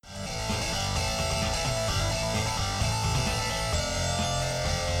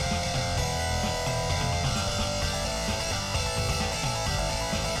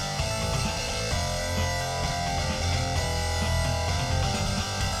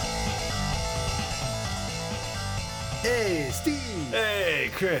Hey, Steve! Hey,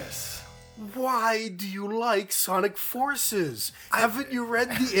 Chris. Why do you like Sonic Forces? Haven't you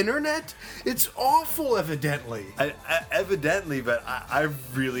read the internet? It's awful, evidently. Evidently, but I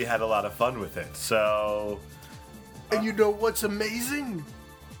really had a lot of fun with it. So, And you know what's amazing?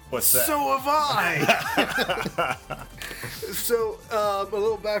 what's that? So have I! So, a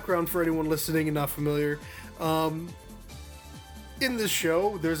little background for anyone listening and not familiar. In this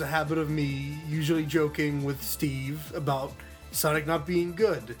show, there's a habit of me usually joking with Steve about Sonic not being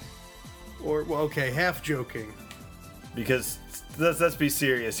good. Or, well, okay, half joking. Because let's be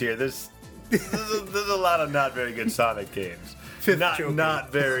serious here. There's a lot of not very good Sonic games. Fifth joking.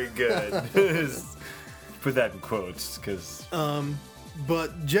 Not very good. Put that in quotes, because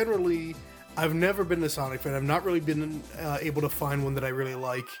But generally, I've never been a Sonic fan. I've not really been able to find one that I really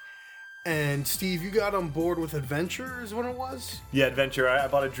like. And Steve, you got on board with Adventure is what it was? yeah, Adventure. I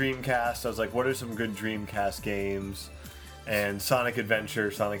bought a Dreamcast. I was like, what are some good Dreamcast games? And Sonic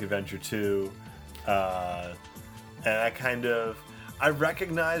Adventure 2. And I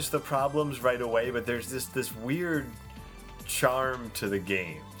recognized the problems right away, but there's this weird charm to the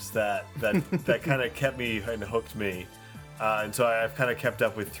games that kind of kept me and hooked me. And so I've kind of kept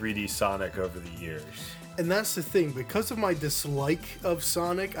up with 3D Sonic over the years. And that's the thing, because of my dislike of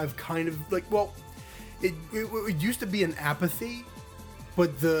Sonic, I've kind of it used to be an apathy,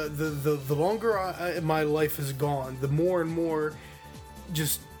 but the longer my life has gone, the more and more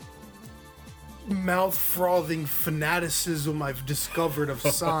just mouth frothing fanaticism I've discovered of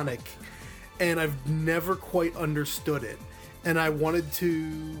Sonic, and I've never quite understood it. And I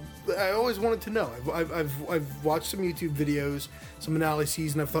always wanted to know. I've watched some YouTube videos, some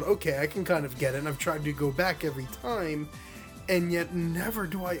analyses, and I've thought, okay, I can kind of get it. And I've tried to go back every time, and yet never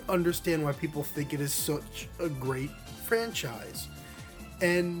do I understand why people think it is such a great franchise.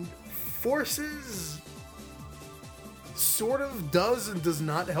 And Forces sort of does and does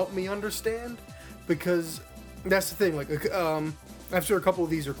not help me understand, because that's the thing. After a couple of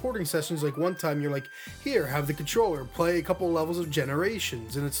these recording sessions, like one time you're like, here, have the controller, play a couple of levels of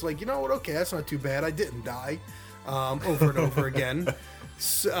Generations. And it's like, you know what, okay, that's not too bad. I didn't die over and over again.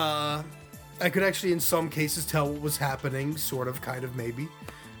 So, I could actually, in some cases, tell what was happening, sort of, kind of, maybe.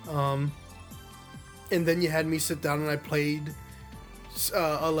 And then you had me sit down and I played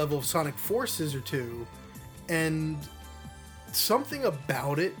a level of Sonic Forces or two. And something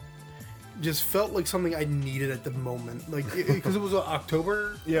about it just felt like something I needed at the moment, because it was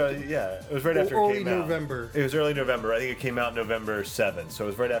October. Yeah, it was right after it came out. Early November. It was early November. I think it came out November 7th, so it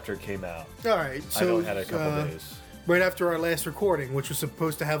was right after it came out. All right, so I only had a couple days. Right after our last recording, which was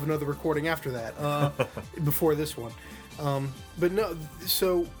supposed to have another recording after that, before this one. But no,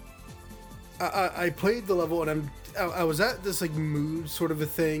 so I played the level, and I was at this mood sort of a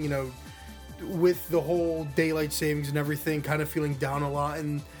thing, with the whole daylight savings and everything, kind of feeling down a lot,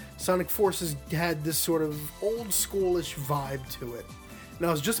 and Sonic Forces had this sort of old schoolish vibe to it. And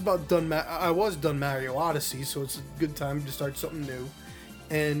I was just about done. I was done Mario Odyssey, so it's a good time to start something new.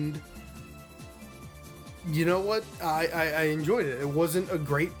 And you know what? I enjoyed it. It wasn't a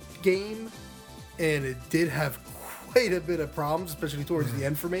great game, and it did have quite a bit of problems, especially towards the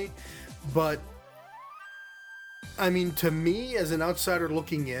end for me. But I mean, to me, as an outsider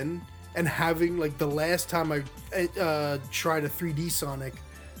looking in, and having the last time I tried a 3D Sonic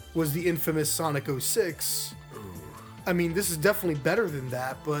was the infamous Sonic 06. I mean, this is definitely better than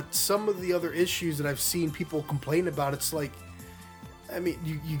that, but some of the other issues that I've seen people complain about, it's like, I mean,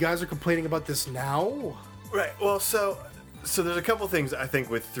 you guys are complaining about this now? Right, well, so there's a couple things I think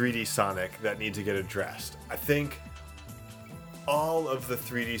with 3D Sonic that need to get addressed. I think all of the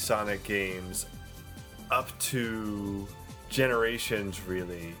 3D Sonic games up to Generations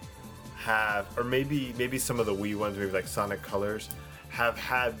really have, or maybe some of the Wii ones, maybe like Sonic Colors, have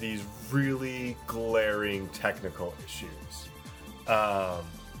had these really glaring technical issues.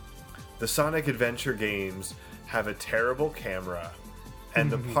 The Sonic Adventure games have a terrible camera,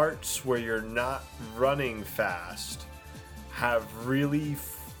 and the parts where you're not running fast have really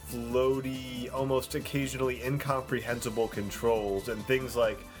floaty, almost occasionally incomprehensible controls, and things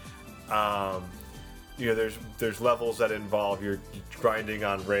like there's levels that involve you're grinding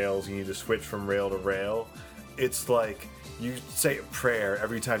on rails, you need to switch from rail to rail. It's like you say a prayer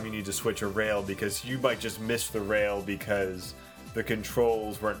every time you need to switch a rail, because you might just miss the rail because the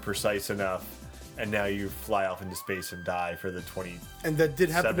controls weren't precise enough, and now you fly off into space and die for the 20. And that did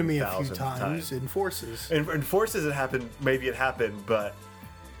happen to me a few times in Forces. In Forces it happened, but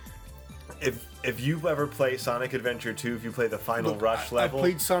if you ever play Sonic Adventure 2, if you play the Final Rush level... I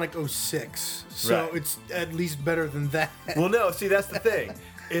played Sonic 06, so It's at least better than that. Well, no, see, that's the thing,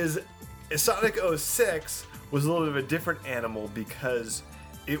 is Sonic 06 was a little bit of a different animal because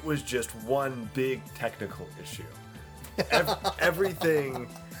it was just one big technical issue. Everything,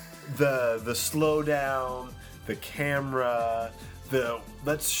 the slowdown, the camera,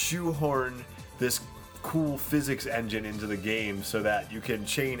 let's shoehorn this cool physics engine into the game so that you can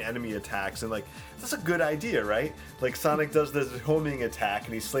chain enemy attacks, and like that's a good idea, right? Like Sonic does this homing attack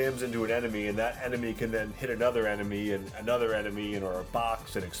and he slams into an enemy, and that enemy can then hit another enemy and or a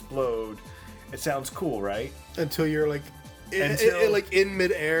box and explode. It sounds cool, right? Until you're like like in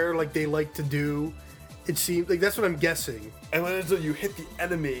midair, like they like to do. It seems like that's what I'm guessing. And then until you hit the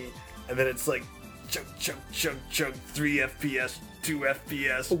enemy, and then it's like chug chug chug chug, 3 FPS, 2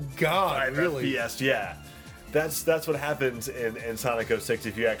 FPS. Oh God, 5 really? FPS, yeah. That's what happens in Sonic 06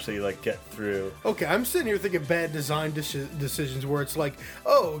 if you actually like get through. Okay, I'm sitting here thinking bad design decisions where it's like,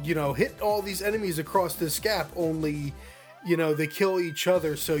 oh, hit all these enemies across this gap, only, they kill each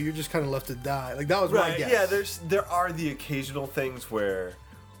other, so you're just kind of left to die. Like that was my guess. Yeah, there are the occasional things where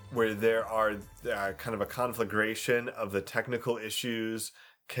there are kind of a conflagration of the technical issues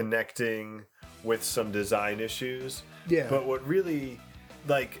connecting with some design issues. Yeah. But what really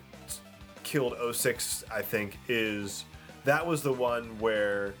like killed 06, I think, is that was the one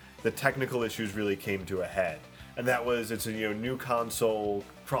where the technical issues really came to a head. And that was it's a new console,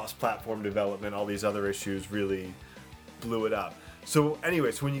 cross-platform development, all these other issues really blew it up. So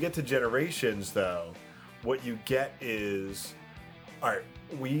anyways, when you get to Generations though, what you get is, all right,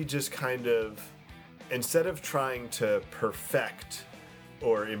 we just kind of, instead of trying to perfect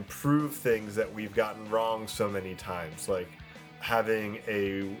or improve things that we've gotten wrong so many times, like having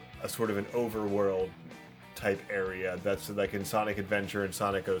a sort of an overworld type area that's like in Sonic Adventure and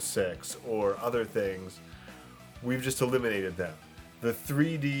Sonic 06 or other things, we've just eliminated them. The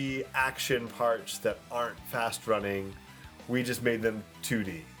 3D action parts that aren't fast running, we just made them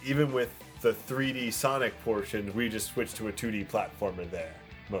 2D. Even with the 3D Sonic portion, we just switched to a 2D platformer there,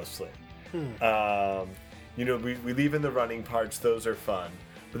 mostly. We leave in the running parts, those are fun.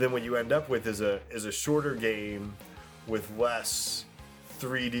 But then what you end up with is a shorter game with less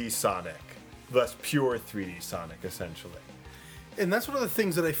 3D Sonic, less pure 3D Sonic, essentially. And that's one of the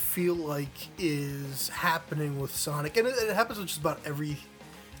things that I feel like is happening with Sonic, and it happens with just about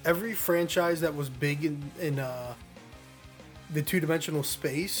every franchise that was big in the two-dimensional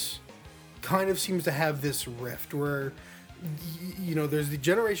space. Kind of seems to have this rift where there's the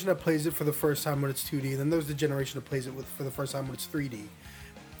generation that plays it for the first time when it's 2D, and then there's the generation that plays it for the first time when it's 3D.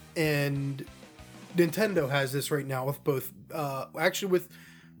 And Nintendo has this right now with both, actually with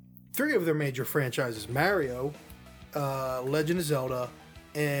 3 of their major franchises: Mario, Legend of Zelda,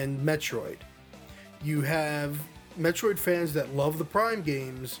 and Metroid. You have Metroid fans that love the Prime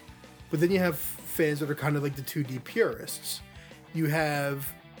games, but then you have fans that are kind of like the 2D purists. You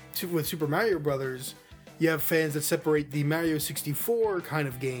have, with Super Mario Brothers, you have fans that separate the Mario 64 kind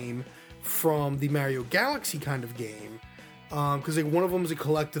of game from the Mario Galaxy kind of game. Because like one of them is a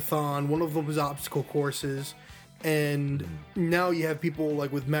collectathon, one of them is obstacle courses, and now you have people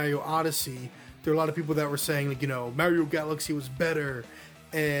like with Mario Odyssey. There are a lot of people that were saying like, Mario Galaxy was better,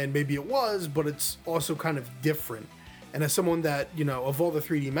 and maybe it was, but it's also kind of different. And as someone that, of all the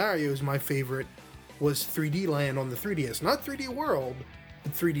 3D Marios, my favorite was 3D Land on the 3DS. Not 3D World,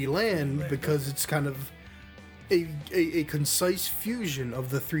 but 3D Land, because it's kind of a concise fusion of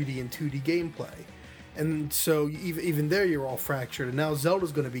the 3D and 2D gameplay. And so even there, you're all fractured. And now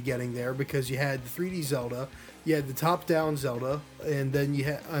Zelda's going to be getting there because you had the 3D Zelda, you had the top-down Zelda, and then you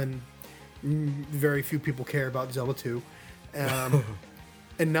had... very few people care about Zelda 2.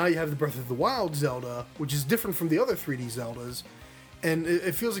 And now you have the Breath of the Wild Zelda, which is different from the other 3D Zeldas. And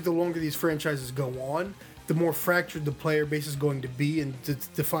it feels like the longer these franchises go on, the more fractured the player base is going to be in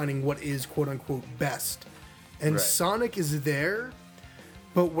defining what is quote-unquote best. And right. Sonic is there,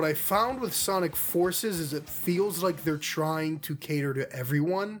 but what I found with Sonic Forces is it feels like they're trying to cater to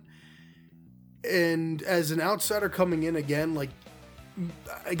everyone. And as an outsider coming in again,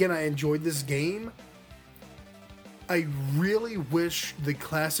 I enjoyed this game. I really wish the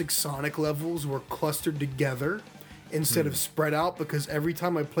classic Sonic levels were clustered together instead of spread out, because every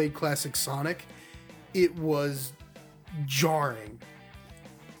time I played classic Sonic, it was jarring.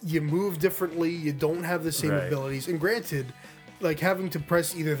 You move differently, you don't have the same abilities, and granted, having to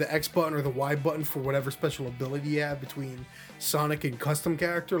press either the X button or the Y button for whatever special ability you have between Sonic and custom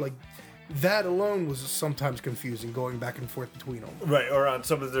character, that alone was sometimes confusing, going back and forth between them. Right, or on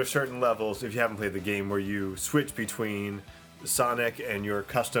some of their certain levels, if you haven't played the game, where you switch between Sonic and your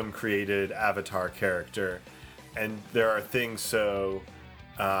custom created avatar character. And there are things, for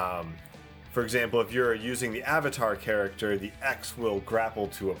example, if you're using the avatar character, the X will grapple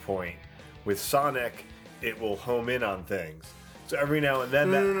to a point. With Sonic, it will home in on things. So every now and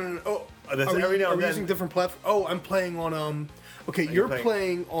then, No. Oh, are we using different platforms? Oh, I'm playing on Okay, you're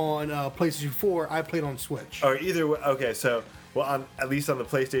playing on PlayStation 4. I played on Switch. Or either way, okay. So at least on the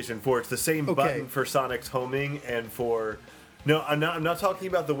PlayStation 4, it's the same button for Sonic's homing and for. No, I'm not talking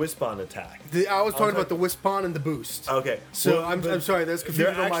about the Wispon attack. I was talking about the Wispon and the boost. Okay. So I'm sorry, that's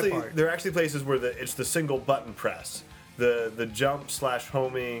confusing on my part. There are actually places where it's the single button press, the jump /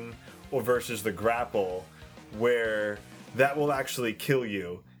 homing, or versus the grapple, where that will actually kill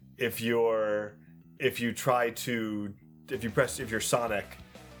you if you're Sonic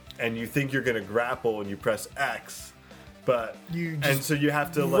and you think you're gonna grapple and you press X, but so you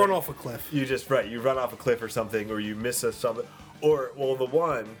have to run off a cliff. You run off a cliff or something, or you miss something, or the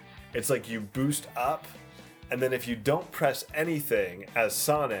one, it's like you boost up, and then if you don't press anything as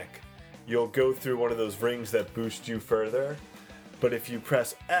Sonic, you'll go through one of those rings that boost you further, but if you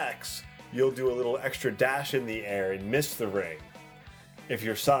press X, you'll do a little extra dash in the air and miss the ring if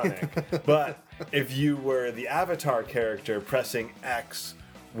you're Sonic. But if you were the Avatar character, pressing X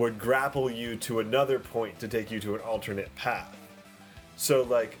would grapple you to another point to take you to an alternate path. So,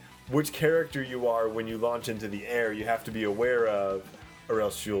 like, which character you are when you launch into the air, you have to be aware of, or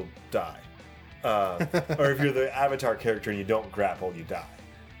else you'll die. Or if you're the Avatar character and you don't grapple, you die.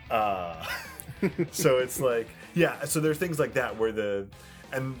 So it's like, yeah, so there's things like that where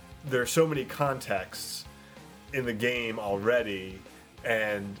and there are so many contexts in the game already,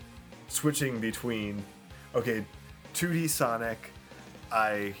 and switching between, okay, 2D Sonic,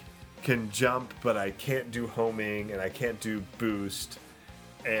 I can jump, but I can't do homing, and I can't do boost,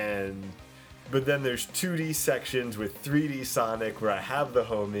 but then there's 2D sections with 3D Sonic where I have the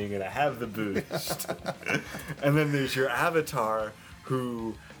homing and I have the boost. And then there's your Avatar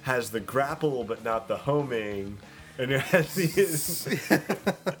who has the grapple but not the homing, and it has he's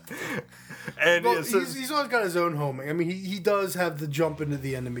always got his own homing. I mean, he does have the jump into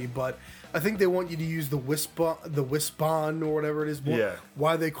the enemy, but I think they want you to use the Wispon or whatever it is. Yeah.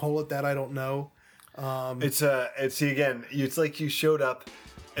 Why they call it that, I don't know. It's like you showed up.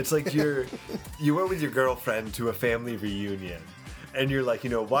 It's like you went with your girlfriend to a family reunion, and you're like,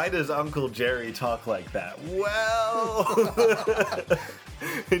 why does Uncle Jerry talk like that? Well.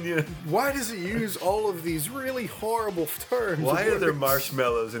 And why does it use all of these really horrible terms? Why are there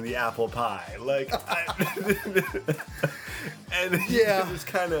marshmallows in the apple pie? Like, and yeah, you just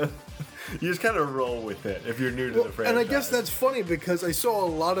kind of roll with it if you're new to the franchise. And I guess that's funny because I saw a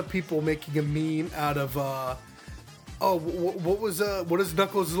lot of people making a meme out of what is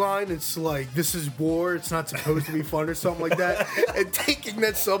Knuckles' line? It's like, this is war, it's not supposed to be fun, or something like that. And taking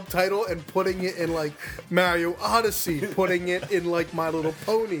that subtitle and putting it in like Mario Odyssey, putting it in like My Little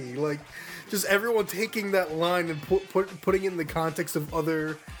Pony, like just everyone taking that line and putting it in the context of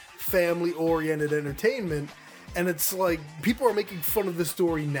other family-oriented entertainment. And it's like people are making fun of the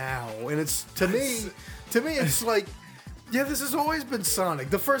story now, and it's to me it's like, yeah, this has always been Sonic.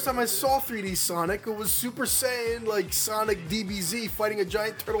 The first time I saw 3D Sonic, it was Super Saiyan, like Sonic DBZ fighting a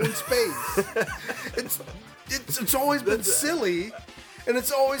giant turtle in space. It's always been silly, and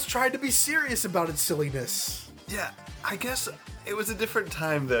it's always tried to be serious about its silliness. Yeah, I guess it was a different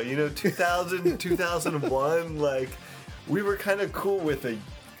time though. 2000, 2001, like we were kind of cool with a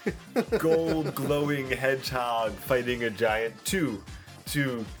gold glowing hedgehog fighting a giant two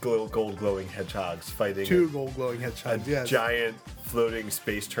gold glowing hedgehogs fighting gold glowing hedgehogs, yes. Giant floating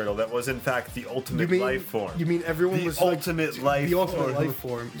space turtle that was in fact the ultimate life form. You mean everyone was the ultimate life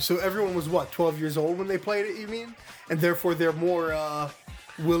form? So everyone was what, 12 years old when they played it? You mean, and therefore they're more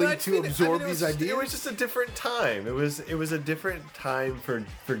willing to absorb these ideas. It was just a different time. It was a different time for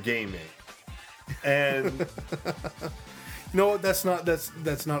gaming, and. No, that's not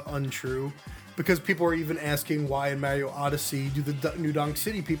untrue, because people are even asking why in Mario Odyssey do the New Donk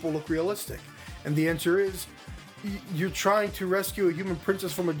City people look realistic, and the answer is you're trying to rescue a human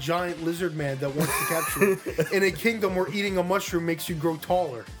princess from a giant lizard man that wants to capture you in a kingdom where eating a mushroom makes you grow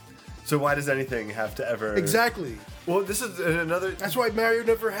taller. So why does anything have to ever... Exactly. Well, this is another... That's why Mario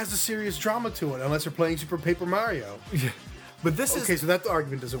never has a serious drama to it, unless they're playing Super Paper Mario. Yeah. But this is... Okay, so that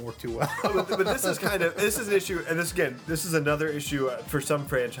argument doesn't work too well. but this is this is an issue, and this is another issue for some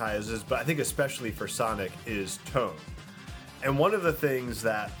franchises, but I think especially for Sonic, is tone. And one of the things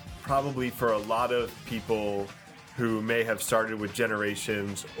that probably for a lot of people who may have started with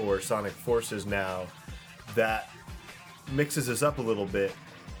Generations or Sonic Forces now, that mixes us up a little bit,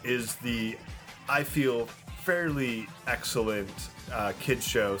 is the, I feel, fairly excellent kids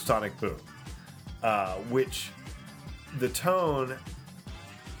show Sonic Boom, which the tone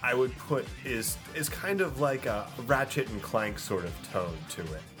I would put is kind of like a Ratchet and Clank sort of tone to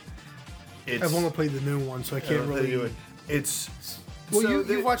it. It's I've only played the new one, so I can't really. It's Well, so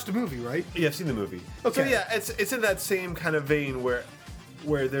you watched the movie, right? Yeah, I've seen the movie. Okay. So yeah, it's in that same kind of vein where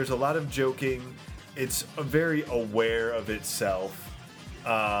there's a lot of joking. It's very aware of itself,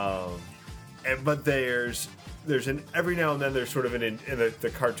 but there's an every now and then there's sort of in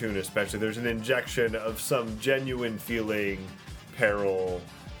the cartoon especially there's an injection of some genuine feeling peril.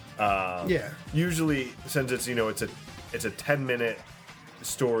 Yeah. Usually, since it's it's a 10-minute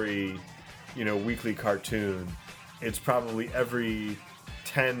story, weekly cartoon. It's probably every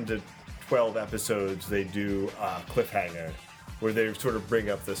 10 to 12 episodes they do a cliffhanger where they sort of bring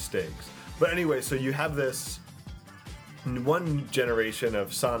up the stakes. But anyway, so you have this one generation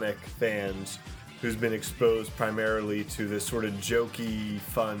of Sonic fans who's been exposed primarily to this sort of jokey,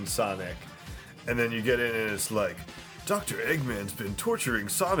 fun Sonic. And then you get in and it's like, Dr. Eggman's been torturing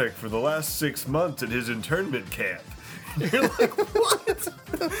Sonic for the last 6 months at his internment camp. You're like, what?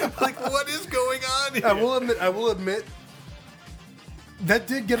 Like, what is going on here? I will admit, that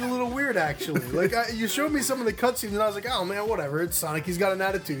did get a little weird, actually. Like, you showed me some of the cutscenes, and I was like, oh, man, whatever. It's Sonic. He's got an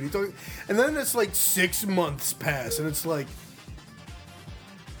attitude. And then it's like 6 months pass, and it's like,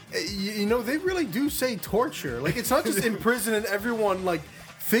 they really do say torture. Like, it's not just in prison and everyone, like,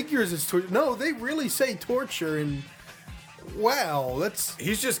 figures it's torture. No, they really say torture, and wow,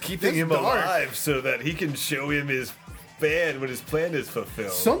 He's just keeping him alive so that he can show him his fan when his plan is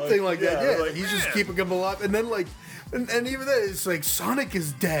fulfilled. Something like that, yeah. Like, he's just keeping him alive. And then, like, and even then, it's like, Sonic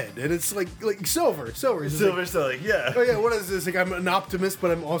is dead. And it's like Silver's like, yeah. Oh, yeah, what is this? Like, I'm an optimist,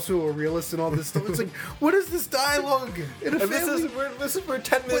 but I'm also a realist and all this stuff. It's like, what is this dialogue in a family? We're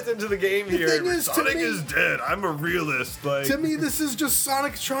 10 minutes into the game here. Sonic is dead. I'm a realist. Like, to me, this is just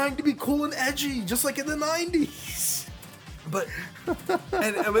Sonic trying to be cool and edgy, just like in the 90s. But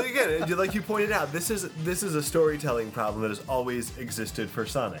and again, like you pointed out, this is a storytelling problem that has always existed for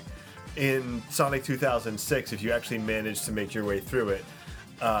Sonic. In Sonic 2006, if you actually manage to make your way through it,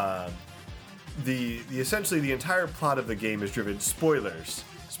 essentially the entire plot of the game is driven. Spoilers.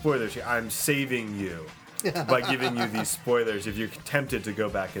 I'm saving you by giving you these spoilers if you're tempted to go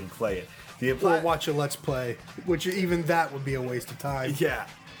back and play it. Or watch a Let's Play, which even that would be a waste of time. Yeah,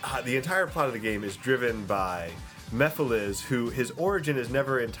 the entire plot of the game is driven by Mephiles, who his origin is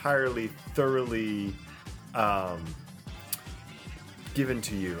never entirely thoroughly given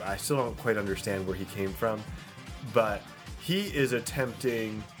to you. I still don't quite understand where he came from, but he is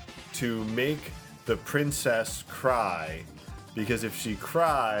attempting to make the princess cry, because if she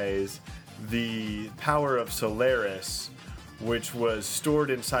cries, the power of Solaris, which was stored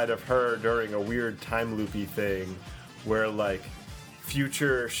inside of her during a weird time loopy thing where like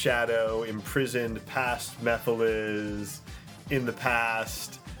future Shadow imprisoned past Mephiles in the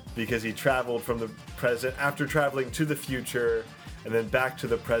past because he traveled from the present after traveling to the future, and then back to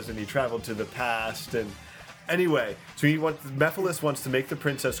the present he traveled to the past. And anyway, so Mephiles wants to make the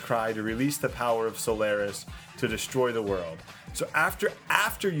princess cry to release the power of Solaris to destroy the world. So after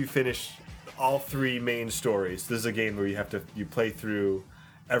you finish all 3 main stories, this is a game where you play through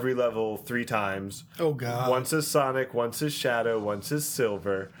every level 3 times. Oh, God. Once as Sonic, once as Shadow, once as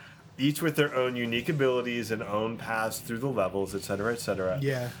Silver, each with their own unique abilities and own paths through the levels, etc., etc.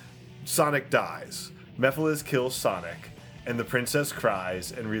 Yeah. Sonic dies. Mephiles kills Sonic, and the princess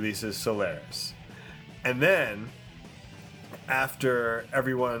cries and releases Solaris. And then,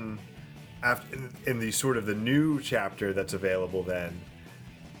 in the sort of the new chapter that's available then,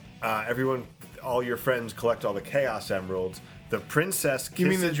 all your friends collect all the Chaos Emeralds. The princess kisses... You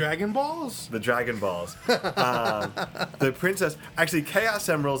mean the Dragon Balls? The Dragon Balls. The princess... Actually, Chaos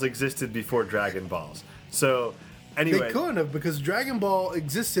Emeralds existed before Dragon Balls. So, anyway... They couldn't have, because Dragon Ball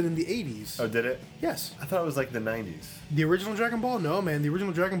existed in the 80s. Oh, did it? Yes. I thought it was like the 90s. The original Dragon Ball? No, man. The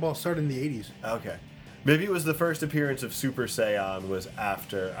original Dragon Ball started in the 80s. Okay. Maybe it was the first appearance of Super Saiyan was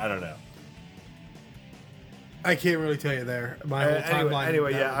after... I don't know. I can't really tell you there. My whole timeline.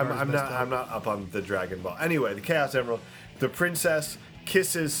 Anyway, yeah, I'm not up on the Dragon Ball. Anyway, the Chaos Emerald... The princess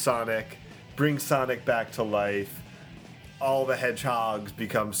kisses Sonic, brings Sonic back to life. All the hedgehogs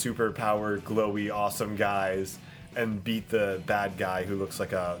become super-powered, glowy, awesome guys, and beat the bad guy who looks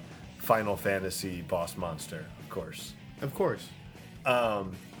like a Final Fantasy boss monster, of course. Of course.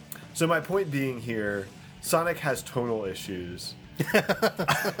 So my point being here, Sonic has tonal issues.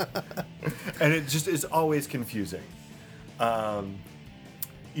 And it just is always confusing.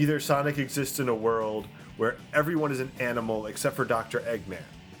 Either Sonic exists in a world where everyone is an animal except for Dr. Eggman,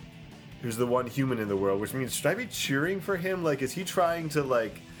 who's the one human in the world, which means, should I be cheering for him? Like, is he trying to,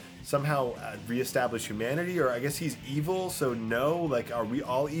 like, somehow reestablish humanity? Or I guess he's evil, so no? Like, are we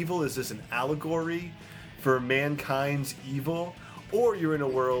all evil? Is this an allegory for mankind's evil? Or you're in a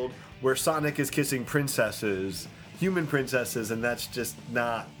world where Sonic is kissing princesses, human princesses, and that's just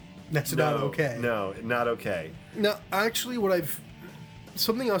not. That's not okay. No, not okay. No, actually,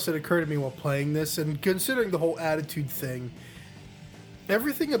 something else that occurred to me while playing this, and considering the whole attitude thing,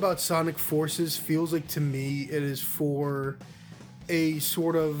 everything about Sonic Forces feels like, to me, it is for a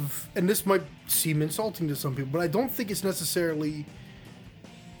sort of, and this might seem insulting to some people, but I don't think it's necessarily,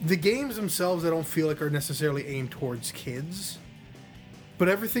 the games themselves I don't feel like are necessarily aimed towards kids, but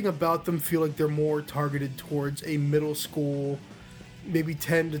everything about them feel like they're more targeted towards a middle school, maybe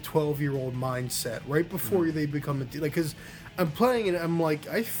 10 to 12-year-old mindset, right before they become because I'm playing it, I'm like,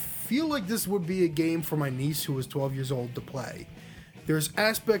 I feel like this would be a game for my niece who was 12 years old to play. There's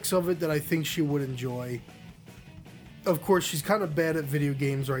aspects of it that I think she would enjoy. Of course, she's kind of bad at video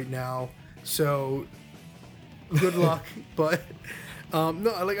games right now, so good luck. But no,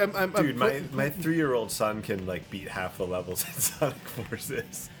 like Dude, my 3-year-old son can like beat half the levels in Sonic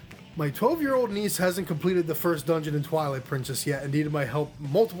Forces. My 12-year-old niece hasn't completed the first dungeon in Twilight Princess yet and needed my help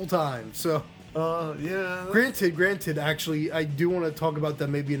multiple times. So, yeah. Granted. Actually, I do want to talk about that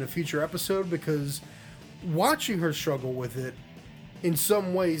maybe in a future episode, because watching her struggle with it, in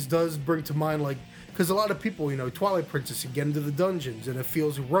some ways, does bring to mind, like, because a lot of people, Twilight Princess, you get into the dungeons and it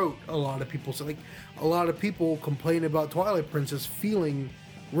feels rote. A lot of people say, like, a lot of people complain about Twilight Princess feeling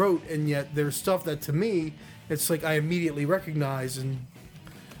rote, and yet there's stuff that, to me, it's like I immediately recognize, and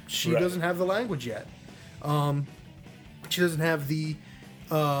she doesn't have the language yet. She doesn't have the,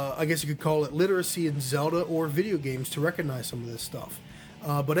 I guess you could call it literacy in Zelda or video games to recognize some of this stuff.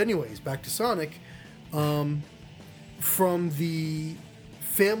 But anyways, back to Sonic. From the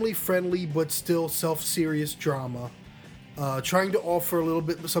family-friendly but still self-serious drama, trying to offer a little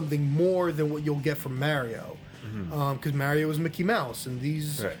bit something more than what you'll get from Mario. Because Mario is Mickey Mouse, and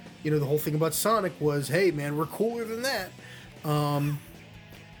these, the whole thing about Sonic was, hey man, we're cooler than that.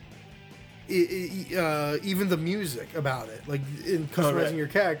 Even the music about it, like in customizing your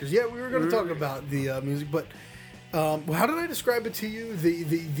characters. Yeah, we were going to talk about the music, but how did I describe it to you?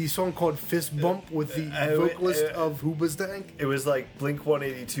 The song called Fist Bump with the vocalist of Hoobastank? It was like Blink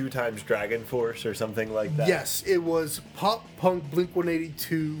 182 times Dragon Force or something like that. Yes, it was pop punk Blink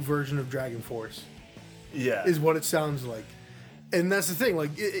 182 version of Dragon Force. Yeah. Is what it sounds like. And that's the thing, like,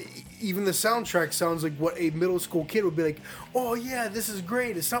 even the soundtrack sounds like what a middle school kid would be like, oh yeah, this is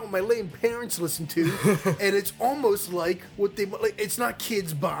great, it's not what my lame parents listen to, and it's almost like what they, like, it's not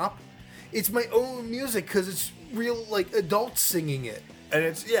kids bop, it's my own music, because it's real, like, adults singing it. And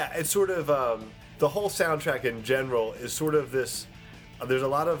it's sort of, the whole soundtrack in general is sort of this, there's a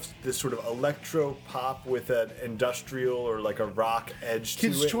lot of this sort of electro pop with an industrial or like a rock edge to it.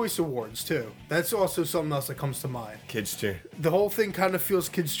 Kids' Choice Awards, too. That's also something else that comes to mind. Kids' Choice. The whole thing kind of feels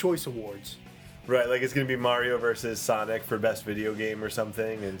Kids' Choice Awards. Right, like it's going to be Mario versus Sonic for best video game or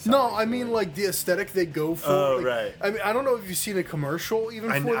something. And no, I mean like the aesthetic they go for. Oh, like, right. I mean, I don't know if you've seen a commercial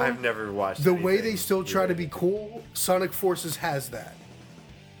even for them. I've never watched the way they still try to be cool. Sonic Forces has that.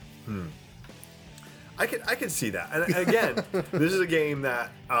 I could see that. And again, this is a game that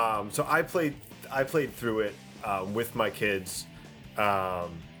so I played through it with my kids. My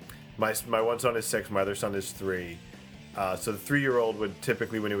one son is 6, my other son is 3. So the 3-year-old would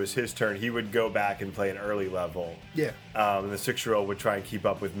typically, when it was his turn, he would go back and play an early level. Yeah. And the 6-year-old would try and keep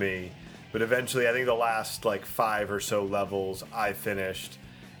up with me. But eventually, I think the last like 5 or so levels I finished,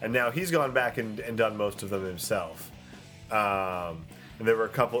 and now he's gone back and done most of them himself. And there were a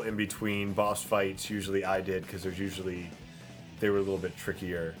couple in between boss fights. Usually I did, because they were a little bit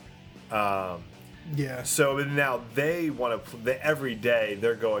trickier. Yeah. So now they want to every day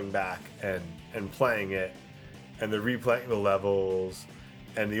they're going back and playing it, and they're replaying the levels.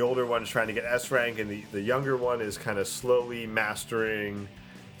 And the older one's trying to get S rank, and the younger one is kind of slowly mastering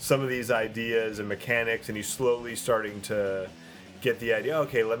some of these ideas and mechanics, and he's slowly starting to get the idea.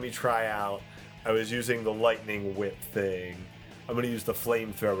 Okay, let me try out. I was using the lightning whip thing. I'm going to use the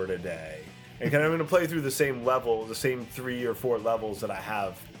flamethrower today. And I'm going to play through the same level, the same 3 or 4 levels that I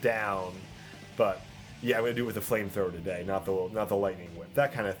have down. But yeah, I'm going to do it with the flamethrower today, not the lightning whip,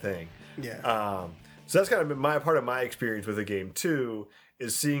 that kind of thing. Yeah. So that's kind of been part of my experience with the game too,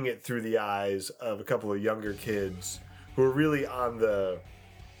 is seeing it through the eyes of a couple of younger kids who are really on the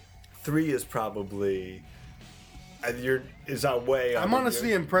 3 is probably is on way. I'm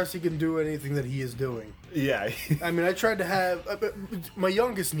honestly impressed he can do anything that he is doing. Yeah. I mean, I tried to have my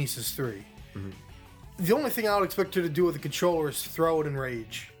youngest niece is 3. Mm-hmm. The only thing I would expect her to do with a controller is throw it in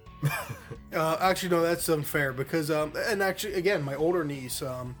rage. Actually, no, that's unfair, because and actually, again, my older niece,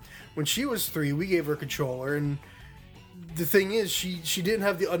 when she was 3, we gave her a controller, and the thing is, she didn't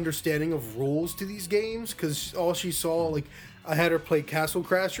have the understanding of rules to these games, because all she saw, like, I had her play Castle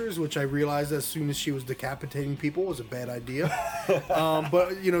Crashers, which I realized as soon as she was decapitating people was a bad idea.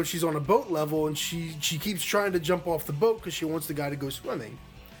 But she's on a boat level, and she keeps trying to jump off the boat because she wants the guy to go swimming.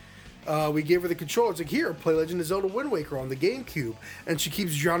 We gave her the controller. It's like, here, play Legend of Zelda Wind Waker on the GameCube, and she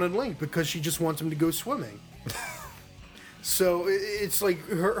keeps drowning Link because she just wants him to go swimming. So it's like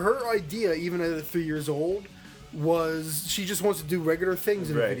her idea, even at 3 years old, was she just wants to do regular things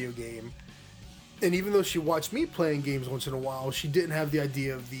in a video game. And even though she watched me playing games once in a while, she didn't have the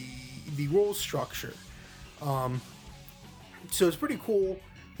idea of the role structure. So it's pretty cool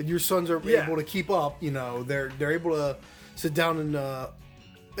that your sons are able to keep up. They're able to sit down and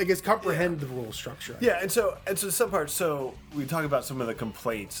I guess comprehend the role structure. Yeah, and so some parts. So we talk about some of the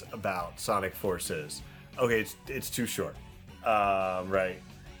complaints about Sonic Forces. Okay, it's too short, right?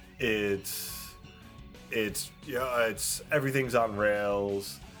 It's everything's on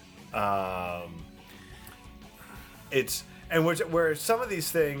rails. Where some of these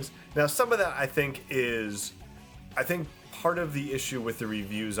things now, some of that I think part of the issue with the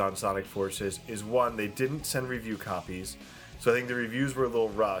reviews on Sonic Forces is, one, they didn't send review copies, so I think the reviews were a little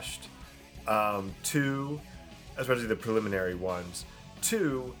rushed. Two, especially the preliminary ones.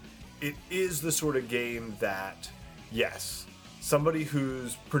 Two, it is the sort of game that, yes, somebody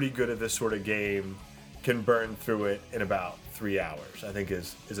who's pretty good at this sort of game can burn through it in about 3 hours, I think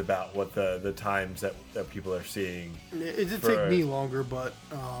is about what the times that people are seeing. It did take me longer, but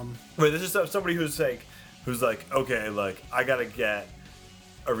Wait, this is somebody who's like, okay, like, I gotta get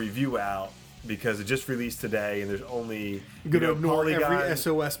a review out because it just released today and there's only ignore Polygon, every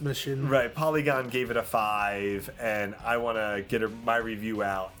SOS mission. Right, Polygon gave it a 5 and I want to get my review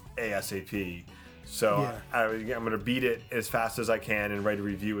out ASAP. So I'm going to beat it as fast as I can and write a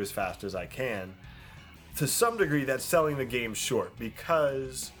review as fast as I can. To some degree, that's selling the game short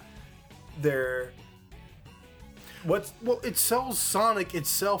because it sells Sonic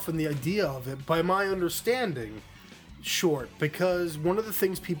itself and the idea of it, by my understanding, short, because one of the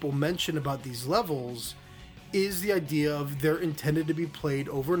things people mention about these levels is the idea of they're intended to be played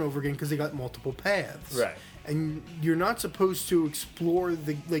over and over again because they got multiple paths. Right. And you're not supposed to explore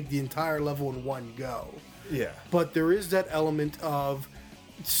the entire level in one go. Yeah. But there is that element of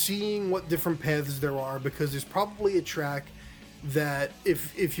seeing what different paths there are, because there's probably a track that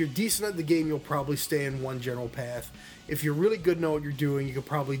if you're decent at the game, you'll probably stay in one general path. If you're really good and know what you're doing, you could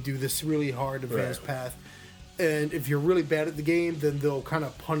probably do this really hard advanced path. And if you're really bad at the game, then they'll kind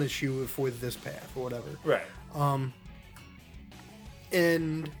of punish you for this path or whatever. Right.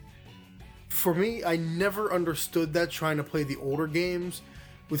 And for me, I never understood that trying to play the older games.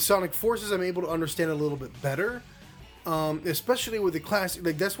 With Sonic Forces, I'm able to understand a little bit better. Especially with the classic,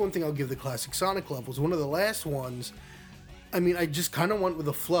 that's one thing I'll give the classic Sonic levels. One of the last ones, I mean, I just kind of went with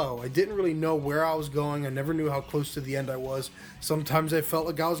the flow. I didn't really know where I was going. I never knew how close to the end I was. Sometimes I felt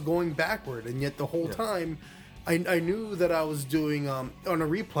like I was going backward, and yet the whole time, I knew that I was doing, on a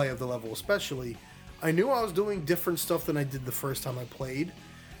replay of the level especially, I knew I was doing different stuff than I did the first time I played,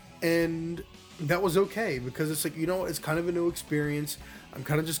 and that was okay, because it's like, it's kind of a new experience. I'm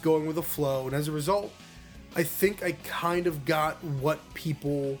kind of just going with the flow, and as a result, I think I kind of got what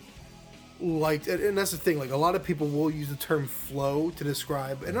people liked, and that's the thing. Like, a lot of people will use the term flow to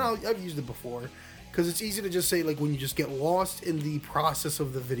describe, and I've used it before, because it's easy to just say, like, when you just get lost in the process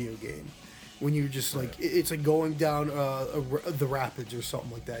of the video game, when you just like, it's like going down the rapids or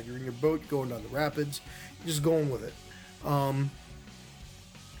something like that. You're in your boat going down the rapids, you're just going with it.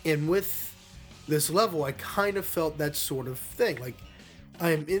 And with this level, I kind of felt that sort of thing. Like, I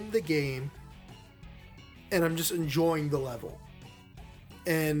am in the game, and I'm just enjoying the level.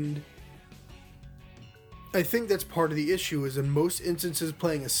 And I think that's part of the issue, is in most instances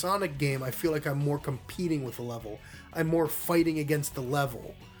playing a Sonic game, I feel like I'm more competing with the level. I'm more fighting against the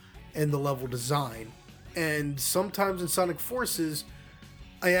level and the level design. And sometimes in Sonic Forces,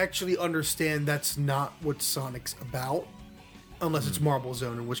 I actually understand that's not what Sonic's about. Unless it's Marble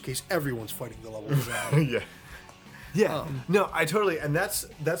Zone, in which case everyone's fighting the level design. Yeah. No, I totally, and that's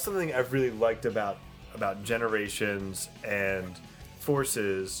something I've really liked about Generations and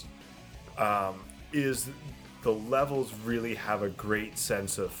Forces, is the levels really have a great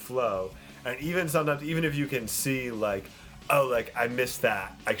sense of flow. And even sometimes, even if you can see like, oh, like, I missed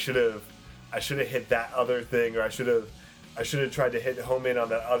that, I should have hit that other thing, or I should have tried to hit home in on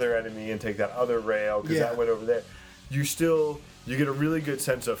that other enemy and take that other rail because that went over there. You get a really good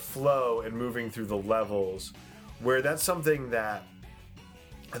sense of flow in moving through the levels, where that's something that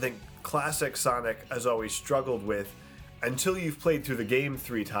I think classic Sonic has always struggled with until you've played through the game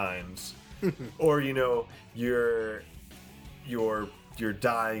 3 times, or you're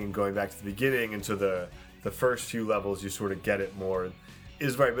dying and going back to the beginning, and so the the first few levels you sort of get it more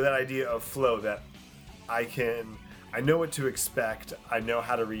is right. But that idea of flow, that I know what to expect, I know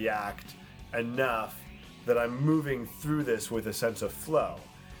how to react enough that I'm moving through this with a sense of flow.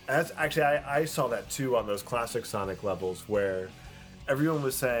 And that's actually, I saw that too on those classic Sonic levels where everyone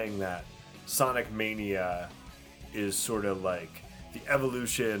was saying that Sonic Mania is sort of like the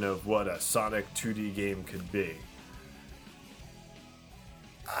evolution of what a Sonic 2D game could be.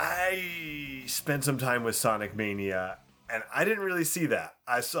 I spent some time with Sonic Mania, and I didn't really see that.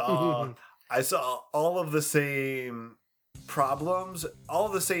 I saw all of the same problems, all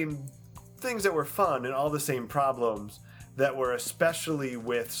the same things that were fun, and all the same problems that were especially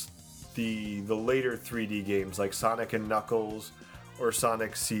with the later 3D games like Sonic and Knuckles or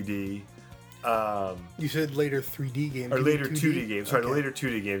Sonic CD. You said later 3D games. Or later 2D games. Sorry, okay. The later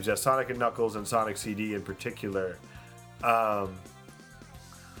 2D games. Yeah, Sonic and Knuckles and Sonic CD in particular.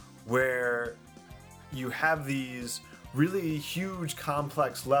 Where you have these really huge,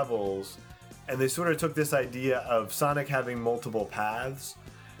 complex levels, and they sort of took this idea of Sonic having multiple paths,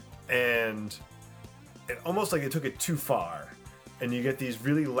 and it almost like they took it too far. And you get these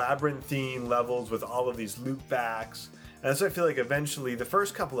really labyrinthine levels with all of these loop backs. And so I feel like eventually, the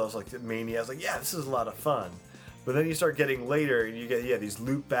first couple of those, like Mania, I was like, yeah, this is a lot of fun. But then you start getting later, and you get, these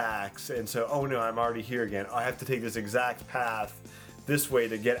loop backs, and so, oh no, I'm already here again. I have to take this exact path this way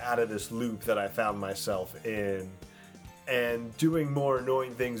to get out of this loop that I found myself in. And doing more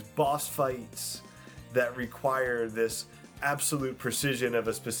annoying things, boss fights that require this absolute precision of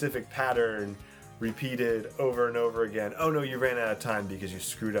a specific pattern repeated over and over again. Oh no, you ran out of time because you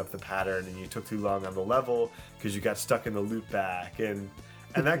screwed up the pattern and you took too long on the level because you got stuck in the loop back and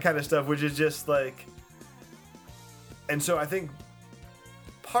that kind of stuff, which is just like... And so I think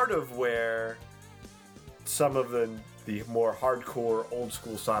part of where some of the more hardcore old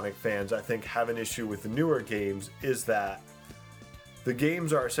school Sonic fans, I think, have an issue with the newer games is that the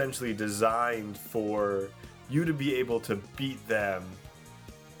games are essentially designed for you to be able to beat them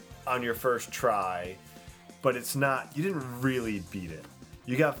on your first try, but it's not, you didn't really beat it.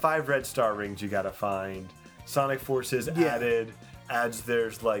 You got 5 red star rings you gotta find. Sonic Forces adds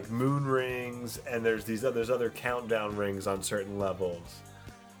there's like moon rings, and there's other countdown rings on certain levels.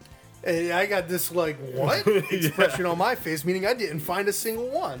 And I got this like what expression on my face, meaning I didn't find a single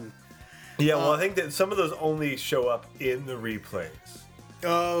one. Yeah, well, I think that some of those only show up in the replays.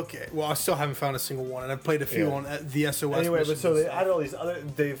 Okay, well, I still haven't found a single one, and I've played a few on the SOS. Anyway, but so they added all these other.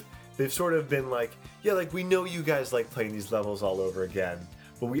 They've sort of been like, yeah, like we know you guys like playing these levels all over again,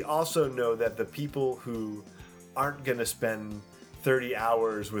 but we also know that the people who aren't gonna spend 30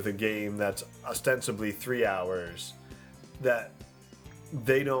 hours with a game that's ostensibly 3 hours, that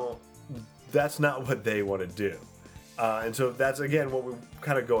they don't. That's not what they want to do, and so that's again what we're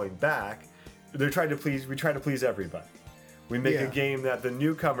kind of going back. They're trying to please. We try to please everybody. We make a game that the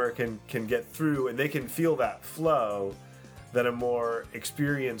newcomer can get through, and they can feel that flow that a more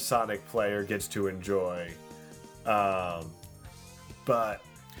experienced Sonic player gets to enjoy. But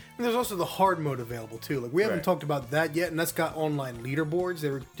and there's also the hard mode available too. Like we haven't talked about that yet, and that's got online leaderboards.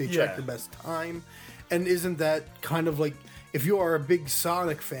 They track the best time, and isn't that kind of like, if you are a big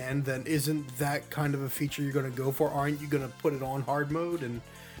Sonic fan, then isn't that kind of a feature you're going to go for? Aren't you going to put it on hard mode? And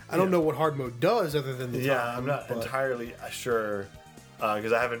I don't know what hard mode does other than the time. I'm not entirely sure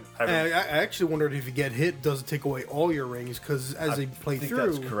because I haven't. I actually wondered if you get hit, does it take away all your rings? Because as you play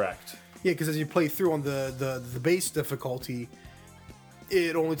through, that's correct. Yeah, because as you play through on the base difficulty,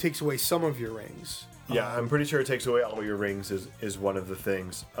 it only takes away some of your rings. Yeah, I'm pretty sure it takes away all your rings is one of the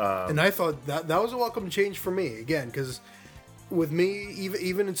things. And I thought that was a welcome change for me again, because with me,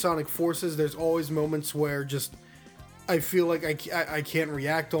 even in Sonic Forces, there's always moments where just I feel like I can't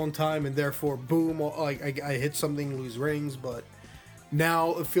react on time, and therefore, boom, like I hit something, lose rings. But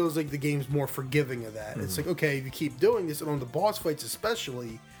now it feels like the game's more forgiving of that. Mm-hmm. It's like, okay, if you keep doing this, and on the boss fights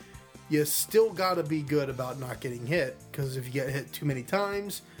especially, you still gotta be good about not getting hit, because if you get hit too many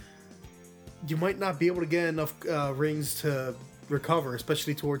times, you might not be able to get enough rings to recover,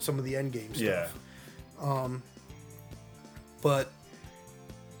 especially towards some of the end game stuff. Yeah. But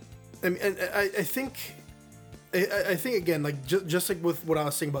I mean, I think again, like just like with what I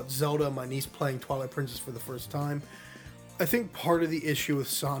was saying about Zelda, my niece playing Twilight Princess for the first time, I think part of the issue with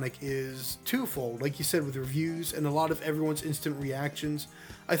Sonic is twofold. Like you said, with reviews and a lot of everyone's instant reactions.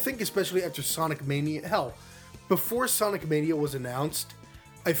 I think especially after Sonic Mania, hell, before Sonic Mania was announced,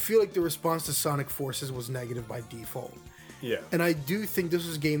 I feel like the response to Sonic Forces was negative by default. Yeah. And I do think this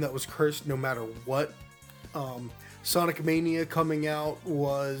was a game that was cursed no matter what. Sonic Mania coming out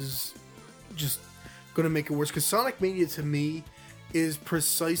was just going to make it worse, because Sonic Mania to me is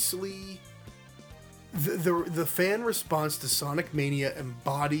precisely the fan response to Sonic Mania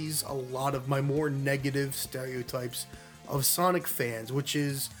embodies a lot of my more negative stereotypes of Sonic fans, which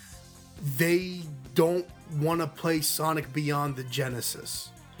is they don't want to play Sonic beyond the Genesis.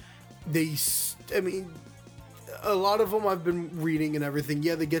 I mean, a lot of them I've been reading and everything.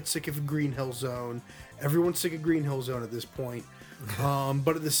 Yeah, they get sick of Green Hill Zone. Everyone's sick of Green Hill Zone at this point.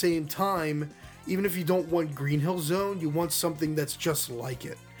 But at the same time, even if you don't want Green Hill Zone, you want something that's just like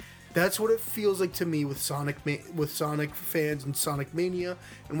it. That's what it feels like to me with Sonic fans and Sonic Mania,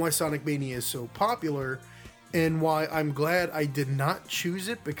 and why Sonic Mania is so popular, and why I'm glad I did not choose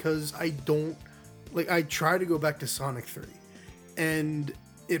it, because I tried to go back to Sonic 3, and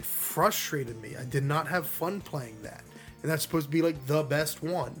it frustrated me. I did not have fun playing that, and that's supposed to be like the best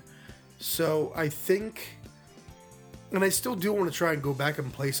one. So I think, and I still do want to try and go back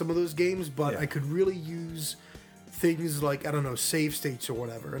and play some of those games, but I could really use things like, I don't know, save states or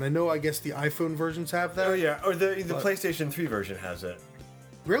whatever. And I know, I guess the iPhone versions have that. Oh yeah, or the PlayStation 3 version has it.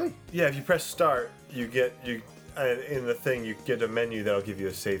 Really? Yeah, if you press start, you get in the thing you get a menu that'll give you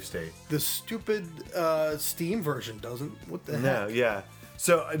a save state. The stupid Steam version doesn't. What the heck? No, yeah.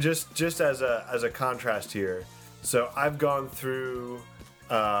 So just as a contrast here, so I've gone through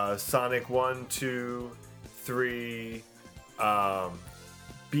Sonic 1, 2, 3,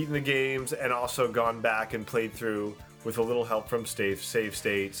 beaten the games, and also gone back and played through with a little help from save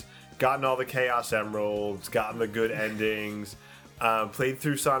states, gotten all the Chaos Emeralds, gotten the good endings, played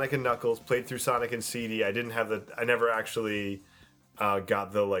through Sonic and Knuckles, played through Sonic and CD. I never actually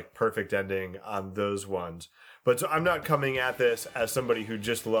got the like perfect ending on those ones. But so I'm not coming at this as somebody who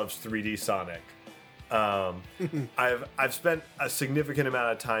just loves 3D Sonic. I've spent a significant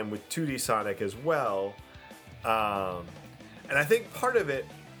amount of time with 2D Sonic as well, and I think part of it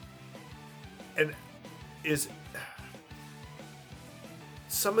is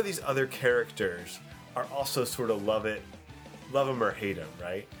some of these other characters are also sort of love them or hate them,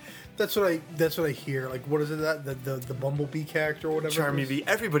 right? That's what I hear. Like, what is it that the Bumblebee character or whatever? Charmy Bee.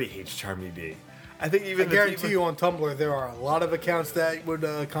 Everybody hates Charmy Bee. I think even I guarantee you on Tumblr there are a lot of accounts that would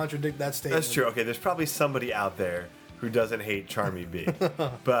contradict that statement. That's true. Okay, there's probably somebody out there who doesn't hate Charmy Bee,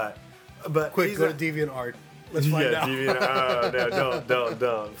 but quick, go to DeviantArt. Let's find out. Oh, no,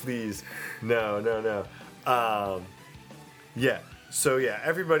 don't, please, no. Yeah. So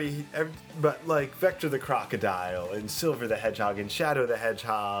yeah, but like Vector the Crocodile and Silver the Hedgehog and Shadow the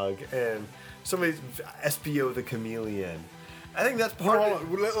Hedgehog and somebody's SBO the Chameleon. I think that's part of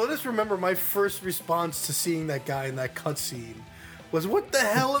it. Let us remember my first response to seeing that guy in that cutscene was, what the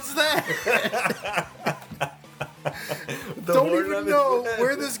hell is that? Don't even know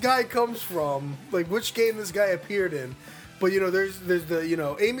where this guy comes from, like which game this guy appeared in. But there's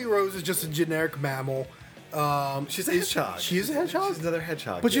the Amy Rose is just a generic mammal. She's a hedgehog. She is a hedgehog? She's another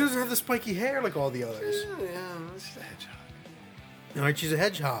hedgehog. But she doesn't have the spiky hair like all the others. Yeah, she's a hedgehog. Alright, she's a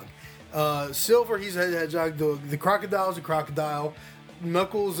hedgehog. Silver, he's a hedgehog. The crocodile's a crocodile.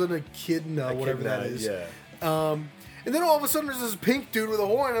 Knuckles and a echidna, whatever that is. Yeah. And then all of a sudden there's this pink dude with a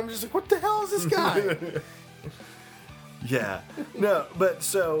horn. I'm just like, what the hell is this guy? Yeah. No, but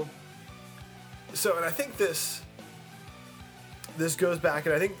so and I think this goes back,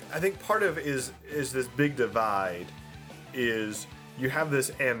 and I think part of is this big divide is you have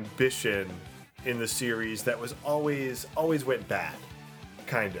this ambition in the series that was always went bad,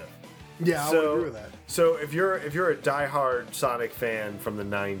 kind of. Yeah, I would agree with that. So if you're a diehard Sonic fan from the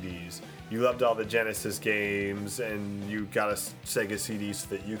 90s, you loved all the Genesis games, and you got a Sega CD so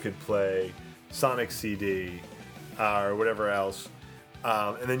that you could play Sonic CD or whatever else,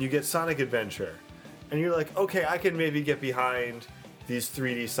 and then you get Sonic Adventure, and you're like, okay, I can maybe get behind these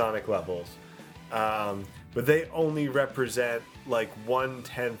 3D Sonic levels, but they only represent like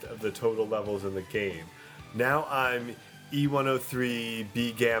 1/10 of the total levels in the game. Now I'm E103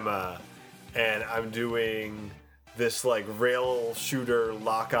 B Gamma, and I'm doing this like rail shooter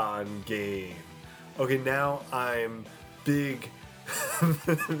lock-on game. Okay, now I'm Big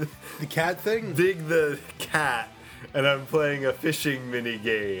the cat thing? Big the cat, and I'm playing a fishing mini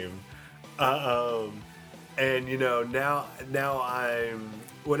game. And now I'm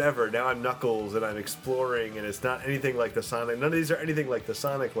whatever. Now I'm Knuckles, and I'm exploring, and it's not anything like the Sonic. None of these are anything like the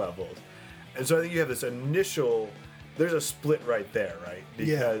Sonic levels. And so I think you have this initial. There's a split right there, right?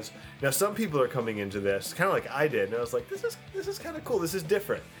 Because now some people are coming into this kind of like I did, and I was like, this is kind of cool. This is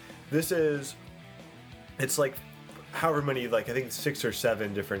different. It's like however many, like I think 6 or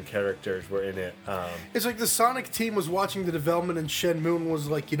 7 different characters were in it. It's like the Sonic team was watching the development, and Shenmue and was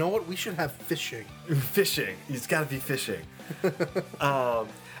like, you know what? We should have fishing. Fishing. It's got to be fishing.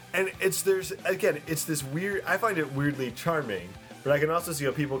 And it's this weird. I find it weirdly charming but I can also see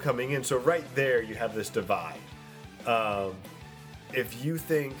people coming in. So right there, you have this divide. If you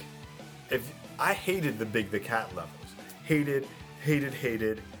think, if I hated the Big the Cat levels, hated,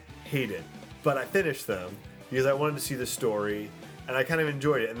 but I finished them because I wanted to see the story, and I kind of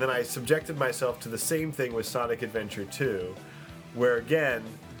enjoyed it. And then I subjected myself to the same thing with Sonic Adventure 2, where again,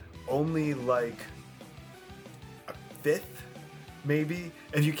 only like a fifth, maybe,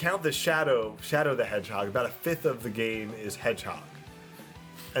 if you count the Shadow the Hedgehog, about a fifth of the game is Hedgehog.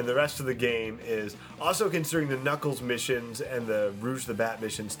 And the rest of the game is, also considering the Knuckles missions and the Rouge the Bat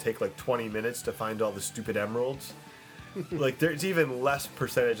missions take like 20 minutes to find all the stupid emeralds. Like, there's even less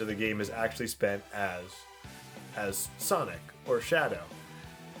percentage of the game is actually spent as Sonic or Shadow.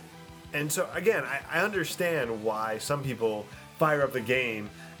 And so, again, I understand why some people fire up the game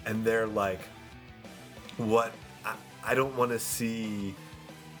and they're like, what? I don't want to see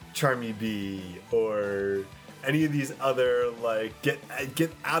Charmy Bee or any of these other, like, get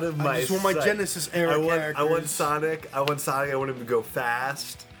out of my I just want my sight. Genesis era characters. I want Sonic. I want him to go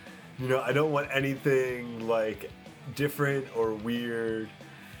fast. You know, I don't want anything, like, different or weird.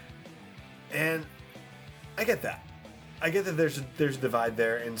 And I get that. I get that there's a divide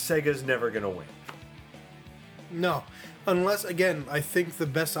there, and Sega's never going to win. No. Unless, again, I think the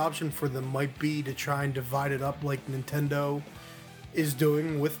best option for them might be to try and divide it up like Nintendo is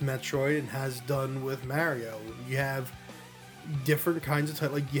doing with Metroid and has done with Mario. You have different kinds of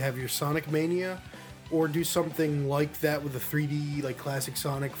titles, like you have your Sonic Mania, or do something like that with a 3D, like classic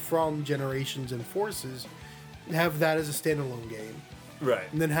Sonic from Generations and Forces, have that as a standalone game. Right.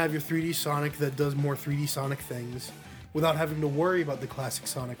 And then have your 3D Sonic that does more 3D Sonic things without having to worry about the classic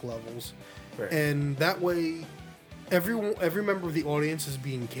Sonic levels. Right. And that way, every member of the audience is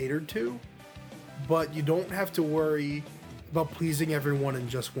being catered to, but you don't have to worry about pleasing everyone in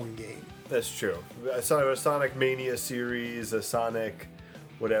just one game. That's true. A Sonic Mania series, a Sonic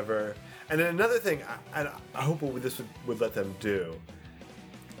whatever. And then another thing, I hope what this would let them do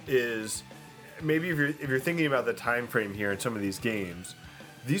is maybe if you're thinking about the time frame here in some of these games,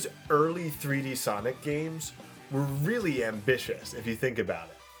 these early 3D Sonic games were really ambitious if you think about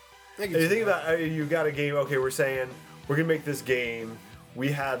it. If you think about you got a game, okay, we're saying we're going to make this game.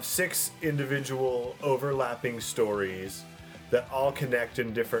 We have 6 individual overlapping stories that all connect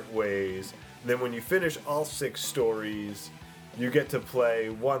in different ways. Then when you finish all 6 stories, you get to play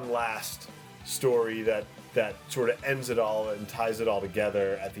one last story that sort of ends it all and ties it all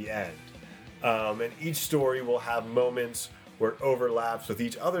together at the end. And each story will have moments where it overlaps with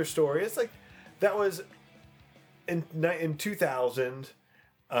each other story. It's like, that was in 2000.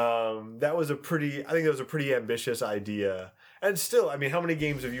 That was I think that was a pretty ambitious idea. And still, I mean, how many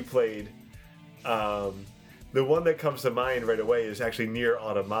games have you played? The one that comes to mind right away is actually Nier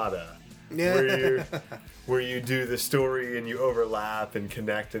Automata, where you do the story and you overlap and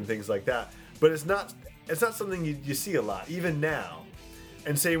connect and things like that. But it's not something you see a lot, even now.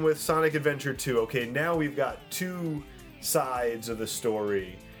 And same with Sonic Adventure 2. Okay, now we've got 2 sides of the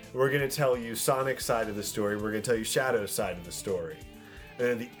story. We're going to tell you Sonic's side of the story. We're going to tell you Shadow's side of the story. And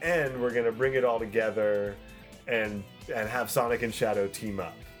at the end, we're going to bring it all together and have Sonic and Shadow team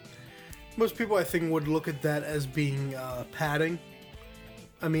up. Most people, I think, would look at that as being padding.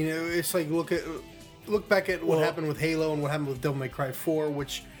 I mean, it's like look back at what happened with Halo and what happened with Devil May Cry 4,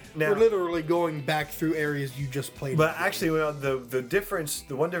 which we're literally going back through areas you just played. But actually, the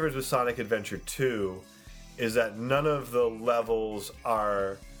one difference with Sonic Adventure 2 is that none of the levels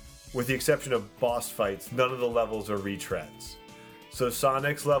are, with the exception of boss fights, none of the levels are retreads. So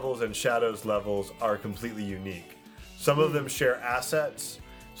Sonic's levels and Shadow's levels are completely unique. Some of them share assets.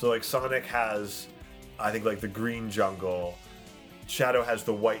 So like Sonic has, I think, like the green jungle. Shadow has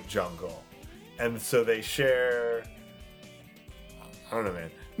the white jungle. And so they share, I don't know,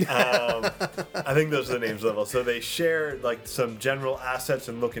 man. I think those are the names level. So they share like some general assets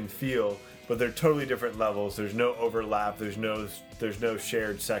and look and feel, but they're totally different levels. There's no overlap. There's no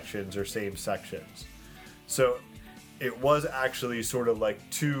shared sections or same sections. So it was actually sort of like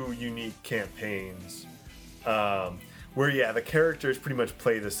 2 unique campaigns, where the characters pretty much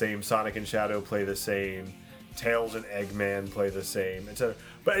play the same. Sonic and Shadow play the same. Tails and Eggman play the same, etc.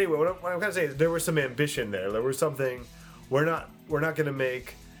 But anyway, what I'm kind of saying is there was some ambition there. There was something. We're not going to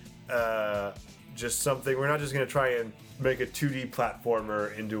make just something. We're not just going to try and make a 2D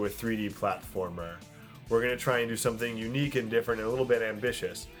platformer into a 3D platformer. We're going to try and do something unique and different and a little bit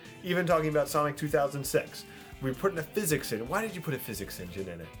ambitious. Even talking about Sonic 2006, we put in a physics engine. Why did you put a physics engine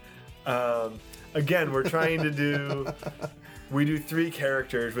in it? Again, we're trying to do. We do 3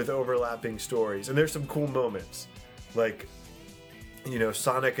 characters with overlapping stories, and there's some cool moments, like, you know,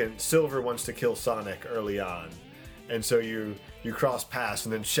 Sonic and Silver wants to kill Sonic early on, and so you cross paths,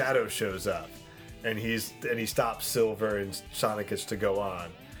 and then Shadow shows up, and he stops Silver, and Sonic gets to go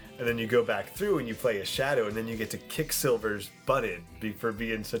on, and then you go back through and you play as Shadow, and then you get to kick Silver's butted for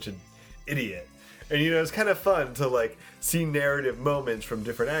being such an idiot, and it's kind of fun to like see narrative moments from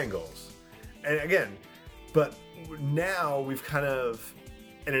different angles, and again, but now we've kind of,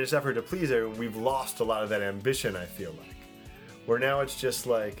 in an effort to please everyone, we've lost a lot of that ambition. I feel like, where now it's just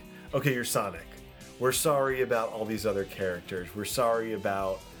like, okay, you're Sonic. We're sorry about all these other characters. We're sorry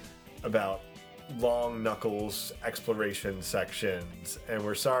about long Knuckles exploration sections, and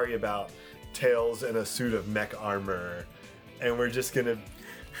we're sorry about Tails in a suit of mech armor, and we're just gonna.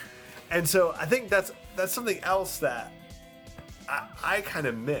 And so I think that's something else that I kind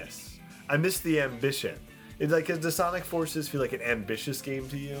of miss. I miss the ambition. It's like, does Sonic Forces feel like an ambitious game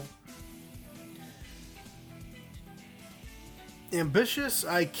to you? Ambitious,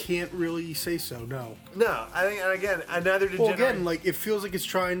 I can't really say so. No. No, I think, and again, neither did. Well, again, like it feels like it's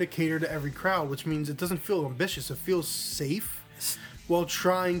trying to cater to every crowd, which means it doesn't feel ambitious. It feels safe, while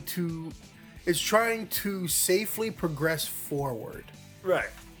trying to safely progress forward. Right.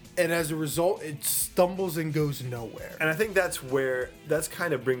 And as a result, it stumbles and goes nowhere. And I think that's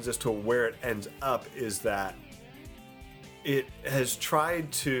kind of brings us to where it ends up, is that it has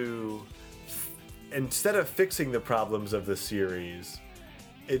tried to, instead of fixing the problems of the series,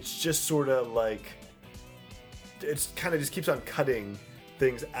 it's just sort of like, it's kind of just keeps on cutting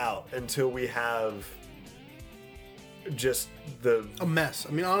things out until we have just a mess.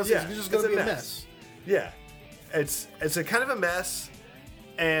 I mean, honestly, it's just going to be a mess. Yeah. It's a kind of a mess.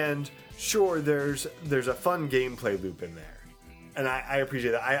 And sure, there's a fun gameplay loop in there, and I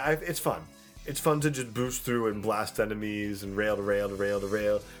appreciate that. It's fun. It's fun to just boost through and blast enemies and rail to rail to rail to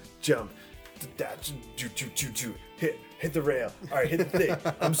rail, jump, hit the rail. All right, hit the thing.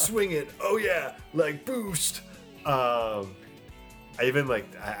 I'm swinging. Oh yeah, like boost. I even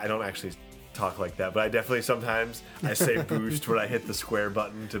I don't actually talk like that, but I definitely sometimes I say boost when I hit the square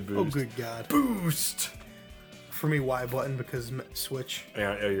button to boost. Oh good God! Boost. For me, Y button because Switch.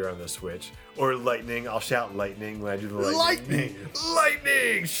 Yeah, you're on the Switch. Or lightning. I'll shout lightning when I do the lightning.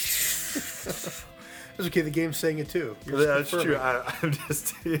 Lightning! It's okay. The game's saying it too. That's true. I'm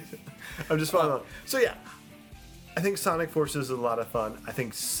just following along. So yeah, I think Sonic Forces is a lot of fun. I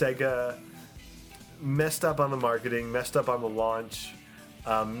think Sega messed up on the marketing, messed up on the launch,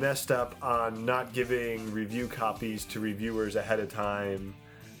 messed up on not giving review copies to reviewers ahead of time.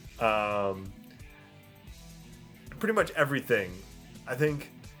 Pretty much everything. I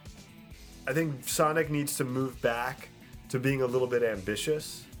think Sonic needs to move back to being a little bit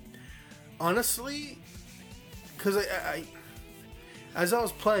ambitious. Honestly, because I as I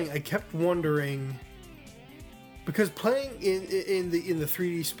was playing, I kept wondering, because playing in the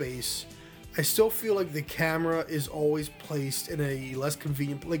 3D space, I still feel like the camera is always placed in a less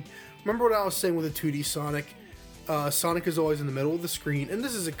convenient. Like, remember what I was saying with the 2D Sonic? Sonic is always in the middle of the screen, and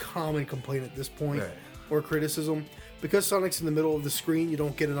this is a common complaint at this point. Right. Or criticism, because Sonic's in the middle of the screen, you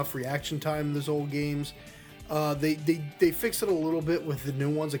don't get enough reaction time in those old games. They fixed it a little bit with the new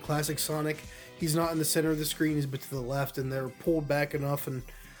ones. A classic Sonic, he's not in the center of the screen, he's a bit to the left, and they're pulled back enough. And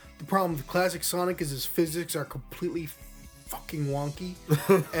the problem with classic Sonic is his physics are completely fucking wonky,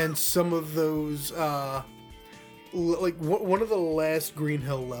 and some of those, like one of the last Green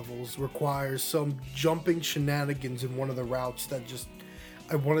Hill levels requires some jumping shenanigans in one of the routes that just.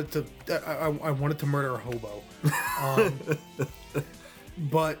 I wanted to murder a hobo,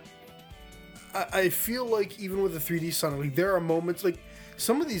 but I feel like even with the 3D Sonic, like, there are moments like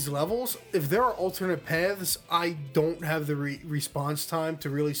some of these levels. If there are alternate paths, I don't have the response time to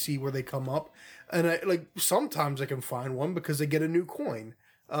really see where they come up, and sometimes I can find one because I get a new coin,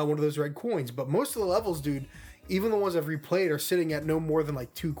 one of those red coins. But most of the levels, dude, even the ones I've replayed, are sitting at no more than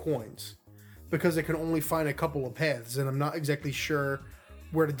like 2 coins because I can only find a couple of paths, and I'm not exactly sure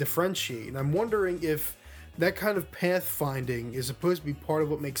where to differentiate. And I'm wondering if that kind of path finding is supposed to be part of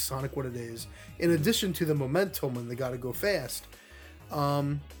what makes Sonic what it is, in addition to the momentum and they gotta go fast.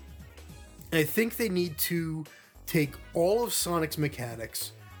 I think they need to take all of Sonic's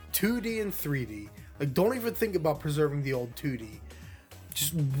mechanics, 2D and 3D, like don't even think about preserving the old 2D,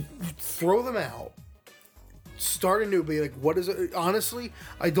 just throw them out, start anew, be like, what is it? Honestly,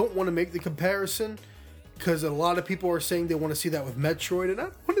 I don't want to make the comparison, because a lot of people are saying they want to see that with Metroid, and I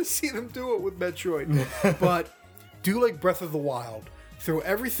want to see them do it with Metroid. But do like Breath of the Wild. Throw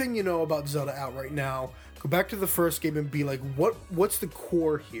everything you know about Zelda out right now. Go back to the first game and be like, what's the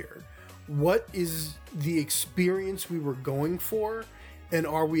core here? What is the experience we were going for? And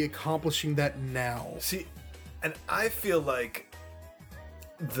are we accomplishing that now? See, and I feel like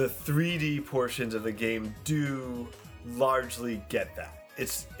the 3D portions of the game do largely get that.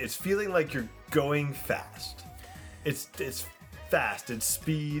 It's feeling like you're going fast. It's fast. It's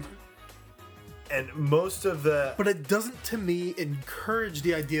speed. And most of the... But it doesn't, to me, encourage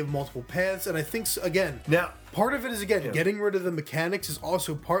the idea of multiple paths. And I think, again, Now, part of it is, again, getting rid of the mechanics is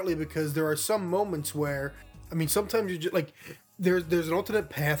also partly because there are some moments where, I mean, sometimes you just, like, there's an alternate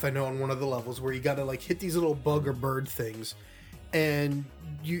path, I know, on one of the levels where you got to, like, hit these little bug or bird things. And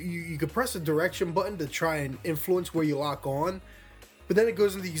you could press a direction button to try and influence where you lock on. But then it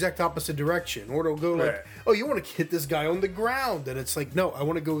goes in the exact opposite direction. Or it'll go like, oh, you want to hit this guy on the ground. And it's like, no, I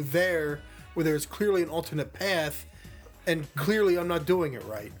want to go there where there's clearly an alternate path, and clearly I'm not doing it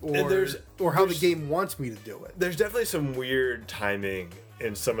right, or how the game wants me to do it. There's definitely some weird timing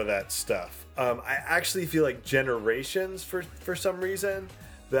in some of that stuff. I actually feel like Generations, for some reason,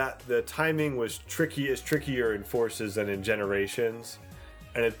 that the timing was trickier in Forces than in Generations,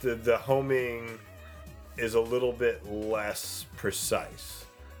 and the homing is a little bit less precise.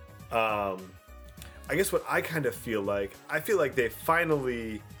 I guess what I kind of feel like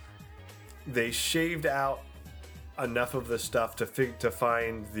they shaved out enough of the stuff to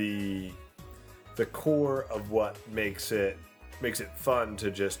find the core of what makes it fun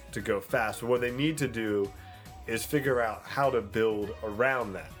to go fast. But what they need to do is figure out how to build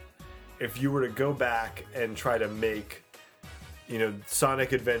around that. If you were to go back and try to make,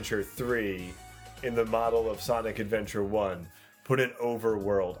 Sonic Adventure 3 in the model of Sonic Adventure 1, put an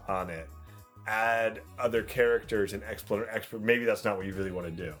overworld on it, add other characters and maybe that's not what you really want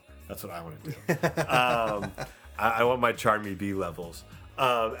to do. That's what I want to do. I want my Charmy B levels.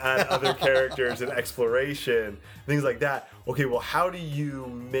 Add other characters and exploration, things like that. Okay, well, how do you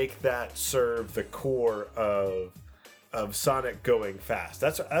make that serve the core of Sonic going fast?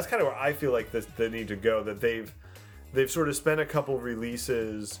 That's kind of where I feel like they need to go. That they've sort of spent a couple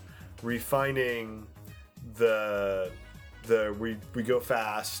releases refining the we go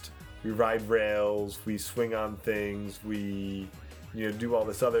fast, we ride rails, we swing on things, we do all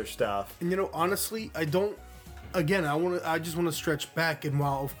this other stuff. And honestly, I don't. Again, I just want to stretch back, and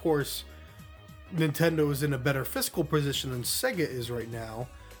while of course Nintendo is in a better fiscal position than Sega is right now,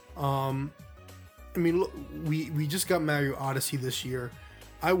 I mean, look, we just got Mario Odyssey this year.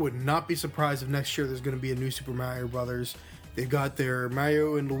 I would not be surprised if next year there's going to be a new Super Mario Brothers. They've got their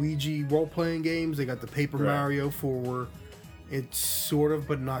Mario and Luigi role-playing games. They got the Paper Mario for it's sort of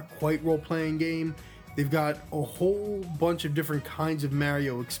but not quite role-playing game. They've got a whole bunch of different kinds of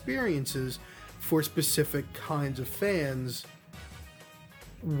Mario experiences for specific kinds of fans.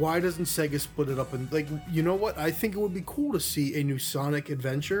 Why doesn't Sega split it up? And you know what? I think it would be cool to see a new Sonic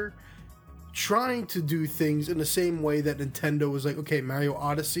Adventure trying to do things in the same way that Nintendo was like, okay, Mario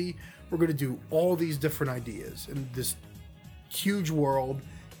Odyssey, we're going to do all these different ideas in this huge world,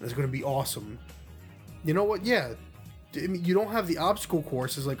 and it's going to be awesome. You know what? Yeah. I mean, you don't have the obstacle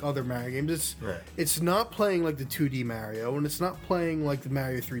courses like other Mario games. It's not playing like the 2D Mario, and it's not playing like the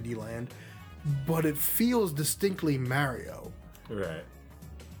Mario 3D Land, but it feels distinctly Mario. Right.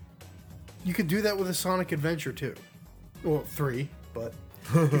 You could do that with a Sonic Adventure too. Well, 3, but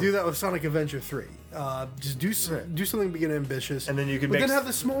you could do that with Sonic Adventure 3. Just do something big and ambitious. And then you can then have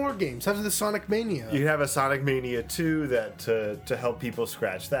the smaller games. Have the Sonic Mania. You can have a Sonic Mania 2 that to help people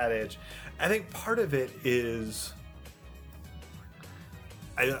scratch that itch. I think part of it is...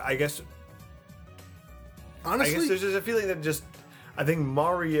 I guess honestly, there's just a feeling that I think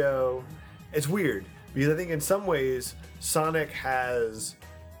Mario, it's weird because I think in some ways Sonic has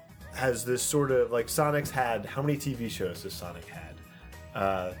this sort of like Sonic's had, how many TV shows has Sonic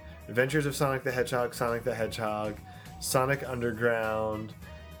had? Adventures of Sonic the Hedgehog, Sonic Underground,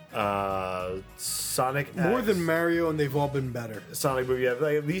 Sonic more X, than Mario, and they've all been better. Sonic movie, have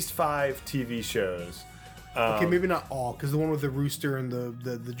like at least 5 TV shows. Okay, maybe not all, because the one with the rooster and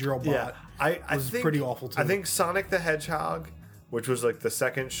the drill bot was pretty awful too. I think Sonic the Hedgehog, which was like the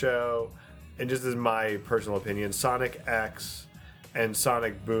second show, and just as my personal opinion, Sonic X and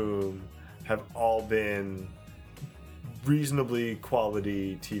Sonic Boom have all been reasonably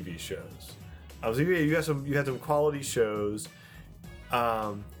quality TV shows. I was like, yeah, you had some quality shows,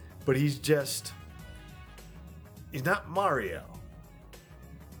 but he's not Mario.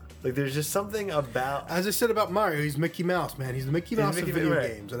 Like, there's just something about... As I said about Mario, he's Mickey Mouse, man. He's the Mickey Mouse of video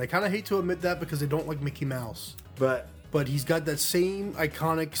games. And I kind of hate to admit that because I don't like Mickey Mouse. But he's got that same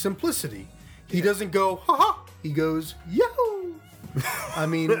iconic simplicity. He doesn't go, ha-ha! He goes, yo! I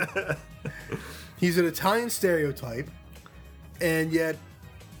mean, he's an Italian stereotype, and yet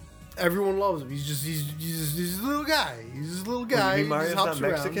everyone loves him. He's a little guy. He's a little guy. You mean Mario's not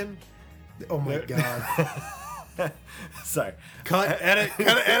Mexican? Around. Oh, my God. Sorry. Cut, edit,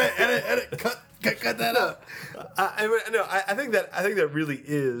 cut that out. I think that really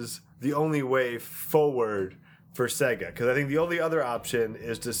is the only way forward for Sega, because I think the only other option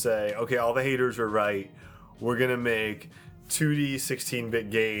is to say, okay, all the haters were right. We're gonna make 2D 16-bit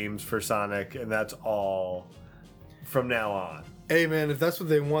games for Sonic, and that's all from now on. Hey man, if that's what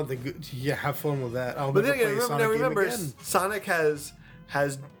they want, then yeah, have fun with that. But then again, remember, Sonic has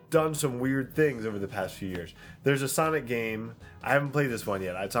done some weird things over the past few years. There's a Sonic game. I haven't played this one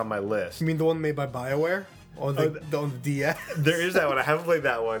yet. It's on my list. You mean the one made by BioWare on the DS? There is that one. I haven't played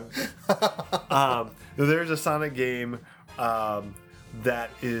that one. There's a Sonic game that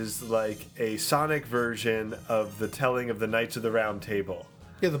is like a Sonic version of the telling of the Knights of the Round Table.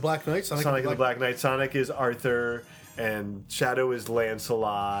 Yeah, the Black Knight. Sonic and the Black Knight. Sonic is Arthur, and Shadow is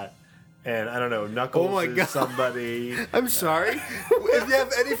Lancelot. And I don't know, Knuckles is somebody. I'm sorry. If you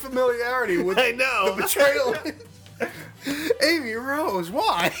have any familiarity with I know. the betrayal. Amy Rose,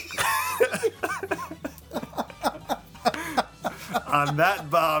 why? On that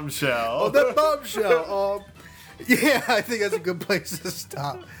bombshell. Yeah, I think that's a good place to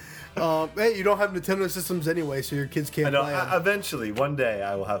stop. Hey, you don't have Nintendo systems anyway, so your kids can't play them. Eventually, one day,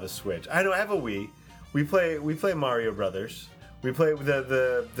 I will have a Switch. I know I have a Wii. We play Mario Brothers. We play we have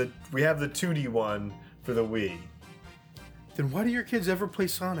the 2D one for the Wii. Then why do your kids ever play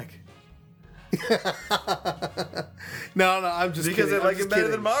Sonic? No, I'm just because kidding. They like it better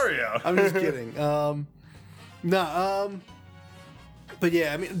than Mario. I'm just kidding. But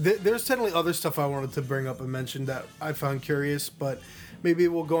yeah, I mean, there's certainly other stuff I wanted to bring up and mention that I found curious, but maybe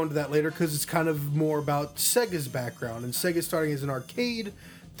we'll go into that later because it's kind of more about Sega's background and Sega starting as an arcade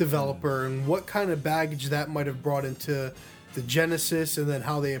developer and what kind of baggage that might have brought into the Genesis and then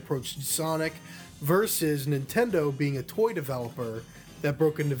how they approached Sonic versus Nintendo being a toy developer that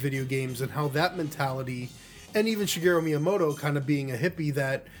broke into video games and how that mentality, and even Shigeru Miyamoto kind of being a hippie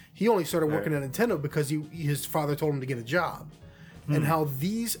that he only started working at Nintendo because his father told him to get a job, and how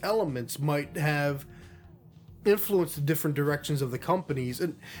these elements might have influenced the different directions of the companies.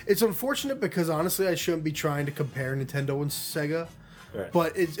 And it's unfortunate because honestly I shouldn't be trying to compare Nintendo and Sega. Right.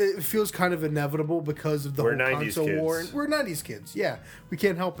 But it feels kind of inevitable because of the whole console war. And we're 90s kids, yeah. We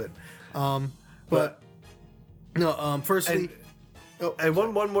can't help it. Firstly... And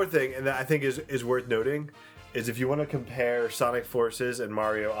one more thing, and that I think is worth noting, is if you want to compare Sonic Forces and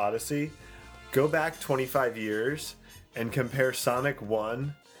Mario Odyssey, go back 25 years and compare Sonic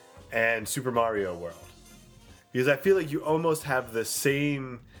 1 and Super Mario World. Because I feel like you almost have the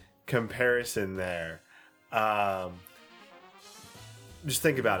same comparison there. Just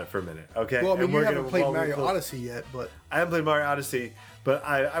think about it for a minute, okay? Well, I mean, you haven't played Mario Odyssey yet, but... I haven't played Mario Odyssey, but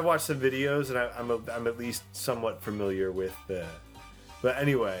I watched some videos, and I'm at least somewhat familiar with the... But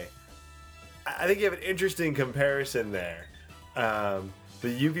anyway, I think you have an interesting comparison there. But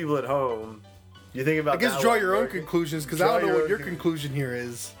you people at home, you think about... I guess draw your own conclusions, because I don't know what your conclusion here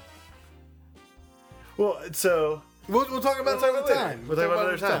is. Well, so... We'll talk about it another time. We'll talk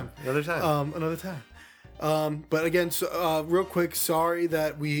about it another time. But again, so, real quick, sorry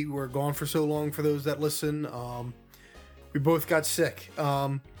that we were gone for so long for those that listen. We both got sick.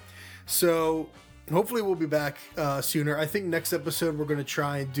 So hopefully we'll be back sooner. I think next episode we're going to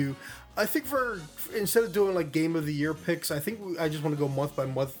try and do... I think instead of doing like Game of the Year picks, I think I just want to go month by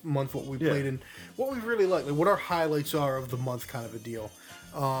month what we played and what we really like what our highlights are of the month kind of a deal.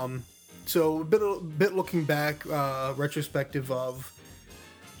 So a bit looking back, retrospective of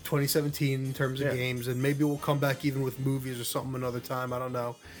 2017 in terms of games, and maybe we'll come back even with movies or something another time. I don't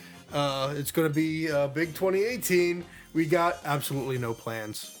know. It's going to be a big 2018. We got absolutely no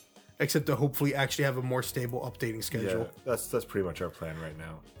plans, except to hopefully actually have a more stable updating schedule. Yeah, that's pretty much our plan right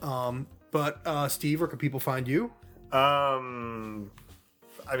now. But Steve, where can people find you? I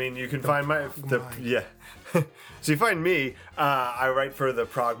mean, you can find So you find me. I write for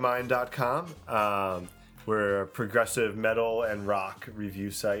theprogmind.com. We're a progressive metal and rock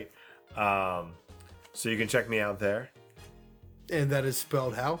review site. So you can check me out there. And that is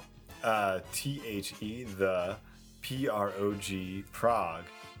spelled how? THE, the PROG, prog,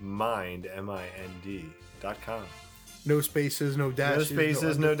 mind, MIND.com. No spaces, no dashes. No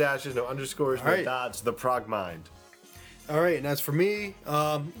spaces, no dashes, no underscores, no dots. The Prog Mind. All right, and as for me,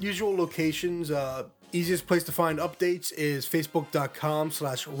 usual locations. Easiest place to find updates is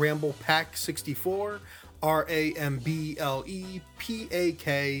facebook.com/RamblePack64,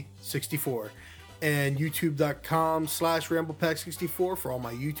 RAMBLEPAK64, and youtube.com/RamblePack64 for all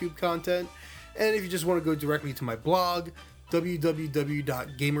my YouTube content. And if you just want to go directly to my blog,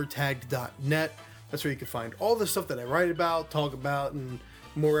 www.gamertagged.net. That's where you can find all the stuff that I write about, talk about, and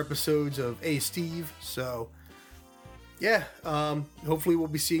more episodes of Hey Steve. So yeah, hopefully we'll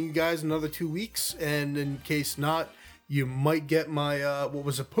be seeing you guys in another 2 weeks. And in case not, you might get my what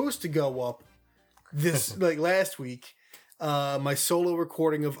was supposed to go up this like last week. My solo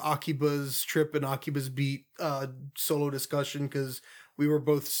recording of Akiba's trip and Akiba's beat solo discussion, because we were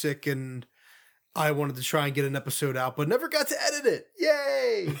both sick and I wanted to try and get an episode out, but never got to edit it.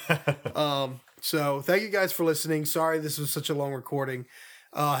 Yay! So thank you guys for listening. Sorry this was such a long recording.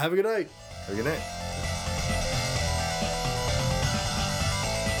 Have a good night. Have a good night.